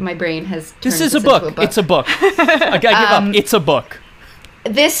 my brain has turned This is a into book. It's a book. I gotta give up. It's a book.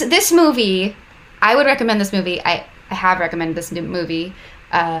 This movie, I would recommend this movie. I have recommended this movie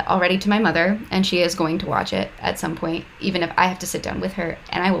already to my mother, and she is going to watch it at some point, even if I have to sit down with her,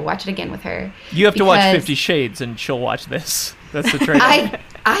 and I will watch it again with her. You have to watch 50 Shades, and she'll watch this. That's the trade-off.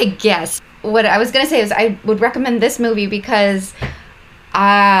 I guess. What I was going to say is I would recommend this movie because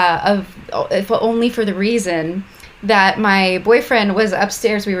if only for the reason that my boyfriend was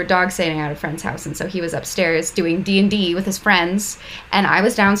upstairs. We were dog sitting at a friend's house, and so he was upstairs doing D&D with his friends, and I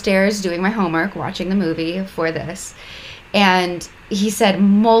was downstairs doing my homework, watching the movie for this. And he said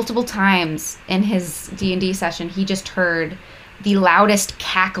multiple times in his D&D session, he just heard the loudest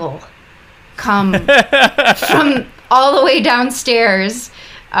cackle come from all the way downstairs.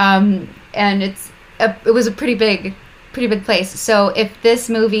 And it was a pretty big place. So if this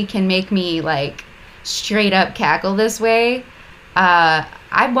movie can make me like straight up cackle this way,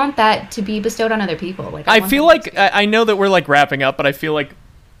 I want that to be bestowed on other people. Like I feel like I know that we're like wrapping up, but I feel like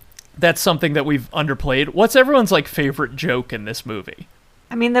that's something that we've underplayed. What's everyone's like favorite joke in this movie?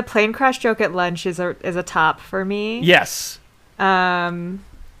 I mean, the plane crash joke at lunch is a top for me. Yes.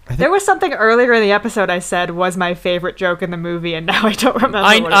 There was something earlier in the episode I said was my favorite joke in the movie, and now I don't remember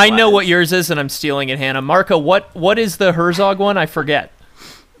I know what yours is, and I'm stealing it, Hannah. Marco, what is the Herzog one? I forget.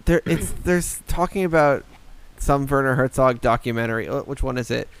 There's talking about some Werner Herzog documentary. Which one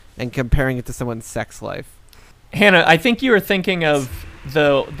is it? And comparing it to someone's sex life. Hannah, I think you were thinking of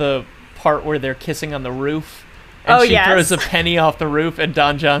the part where they're kissing on the roof, and she throws a penny off the roof, and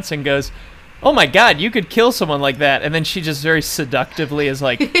Don Johnson goes, "Oh my God, you could kill someone like that," and then she just very seductively is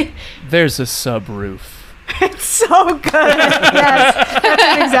like, "There's a subroof." It's so good. Yes,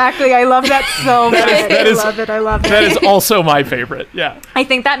 that's exactly. I love that so much. I love it. That is also my favorite. Yeah. I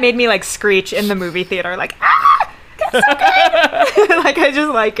think that made me like screech in the movie theater, like, ah, that's so good. Like, I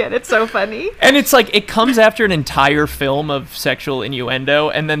just like it. It's so funny. And it's like, it comes after an entire film of sexual innuendo,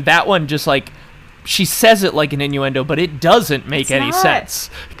 and then that one just like, she says it like an innuendo, but it doesn't make any sense.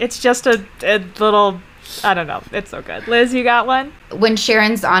 It's just a little, I don't know. It's so good. Liz, you got one? When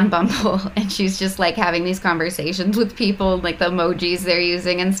Sharon's on Bumble and she's just like having these conversations with people, like the emojis they're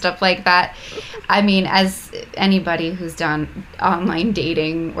using and stuff like that. I mean, as anybody who's done online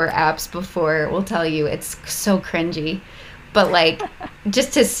dating or apps before will tell you, it's so cringy. But like,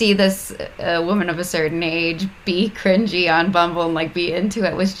 just to see this woman of a certain age be cringy on Bumble and like be into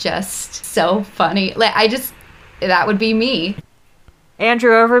it was just so funny. Like, that would be me.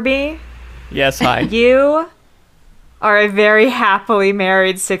 Andrew Overby? Yes, hi. You are a very happily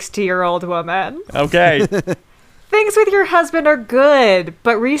married 60-year-old woman. Okay. Things with your husband are good,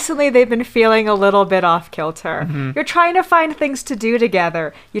 but recently they've been feeling a little bit off kilter. Mm-hmm. You're trying to find things to do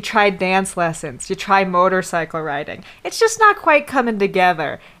together. You try dance lessons. You try motorcycle riding. It's just not quite coming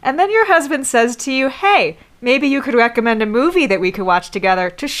together. And then your husband says to you, hey, maybe you could recommend a movie that we could watch together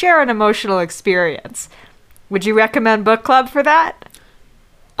to share an emotional experience. Would you recommend Book Club for that?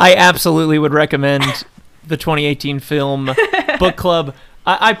 I absolutely would recommend the 2018 film Book Club.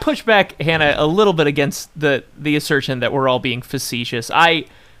 I push back, Hannah, a little bit against the assertion that we're all being facetious.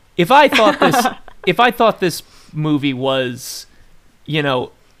 If I thought this movie was,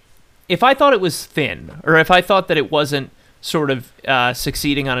 if I thought it was thin, or if I thought that it wasn't sort of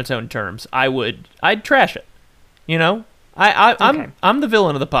succeeding on its own terms, I'd trash it. I'm the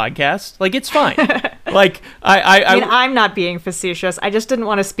villain of the podcast. Like, it's fine. Like, I mean, I'm not being facetious. I just didn't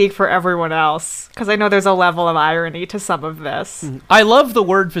want to speak for everyone else because I know there's a level of irony to some of this. I love the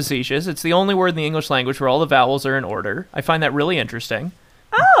word facetious. It's the only word in the English language where all the vowels are in order. I find that really interesting.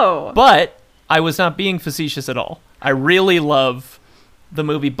 Oh. But I was not being facetious at all. I really love the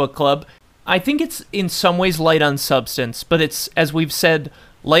movie Book Club. I think it's in some ways light on substance, but it's, as we've said,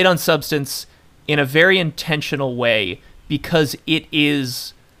 light on substance in a very intentional way because it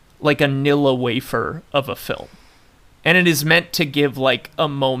is like a Nilla wafer of a film. And it is meant to give like a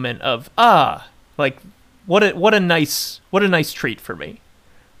moment of, like what a nice treat for me.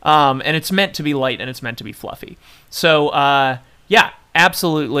 And it's meant to be light and it's meant to be fluffy. So yeah,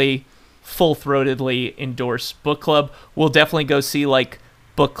 absolutely full-throatedly endorse Book Club. We'll definitely go see like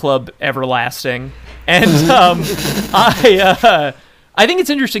Book Club Everlasting. And I think it's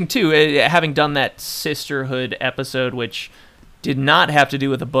interesting too, having done that sisterhood episode, which did not have to do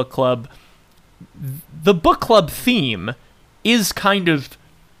with a book club. The book club theme is kind of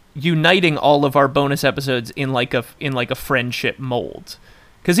uniting all of our bonus episodes in like a friendship mold.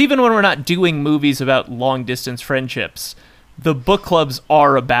 Because even when we're not doing movies about long distance friendships, the book clubs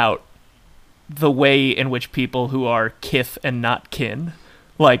are about the way in which people who are kith and not kin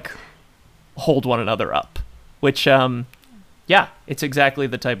like hold one another up. Which yeah, it's exactly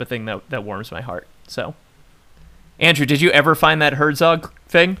the type of thing that warms my heart. So, Andrew, did you ever find that Herzog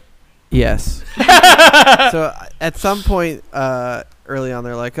thing? Yes. So at some point early on,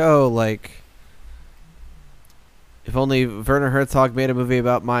 they're like, oh, like, if only Werner Herzog made a movie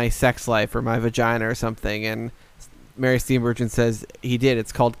about my sex life or my vagina or something. And Mary Steenburgen says he did.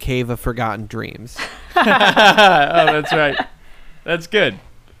 It's called Cave of Forgotten Dreams. Oh, that's right. That's good.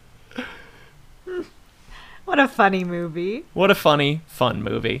 What a funny movie. What a funny, fun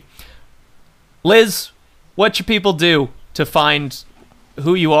movie. Liz, what should people do to find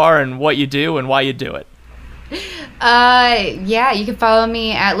who you are and what you do and why you do it? Yeah, you can follow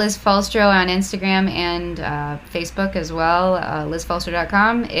me at Liz Falstro on Instagram and Facebook as well.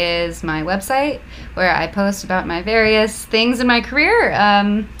 LizFalstro.com is my website where I post about my various things in my career.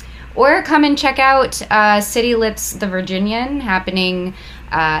 Or come and check out City Lit The Virginian happening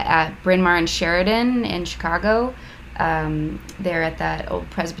at Bryn Mawr and Sheridan in Chicago. They're at that old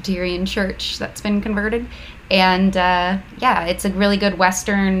Presbyterian church that's been converted. And yeah, it's a really good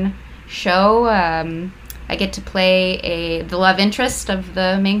Western show. I get to play the love interest of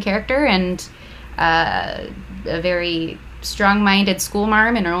the main character and a very strong-minded school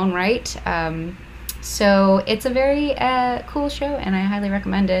marm in her own right. So it's a very cool show, and I highly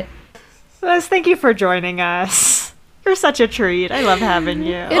recommend it. Liz, thank you for joining us. You're such a treat. I love having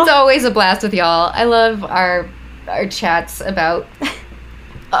you. It's always a blast with y'all. I love our chats about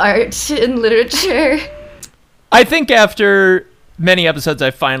art and literature. I think after many episodes,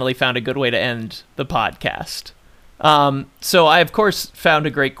 I finally found a good way to end the podcast. So I, of course, found a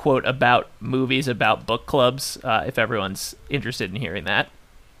great quote about movies, about book clubs, if everyone's interested in hearing that.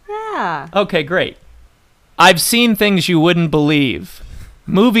 Yeah. Okay, great. I've seen things you wouldn't believe.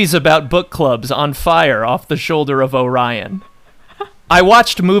 Movies about book clubs on fire off the shoulder of Orion. I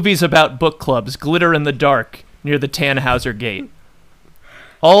watched movies about book clubs glitter in the dark near the Tannhauser Gate.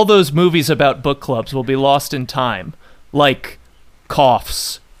 All those movies about book clubs will be lost in time, like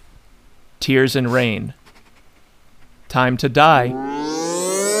Coughs, Tears and Rain, Time to Die.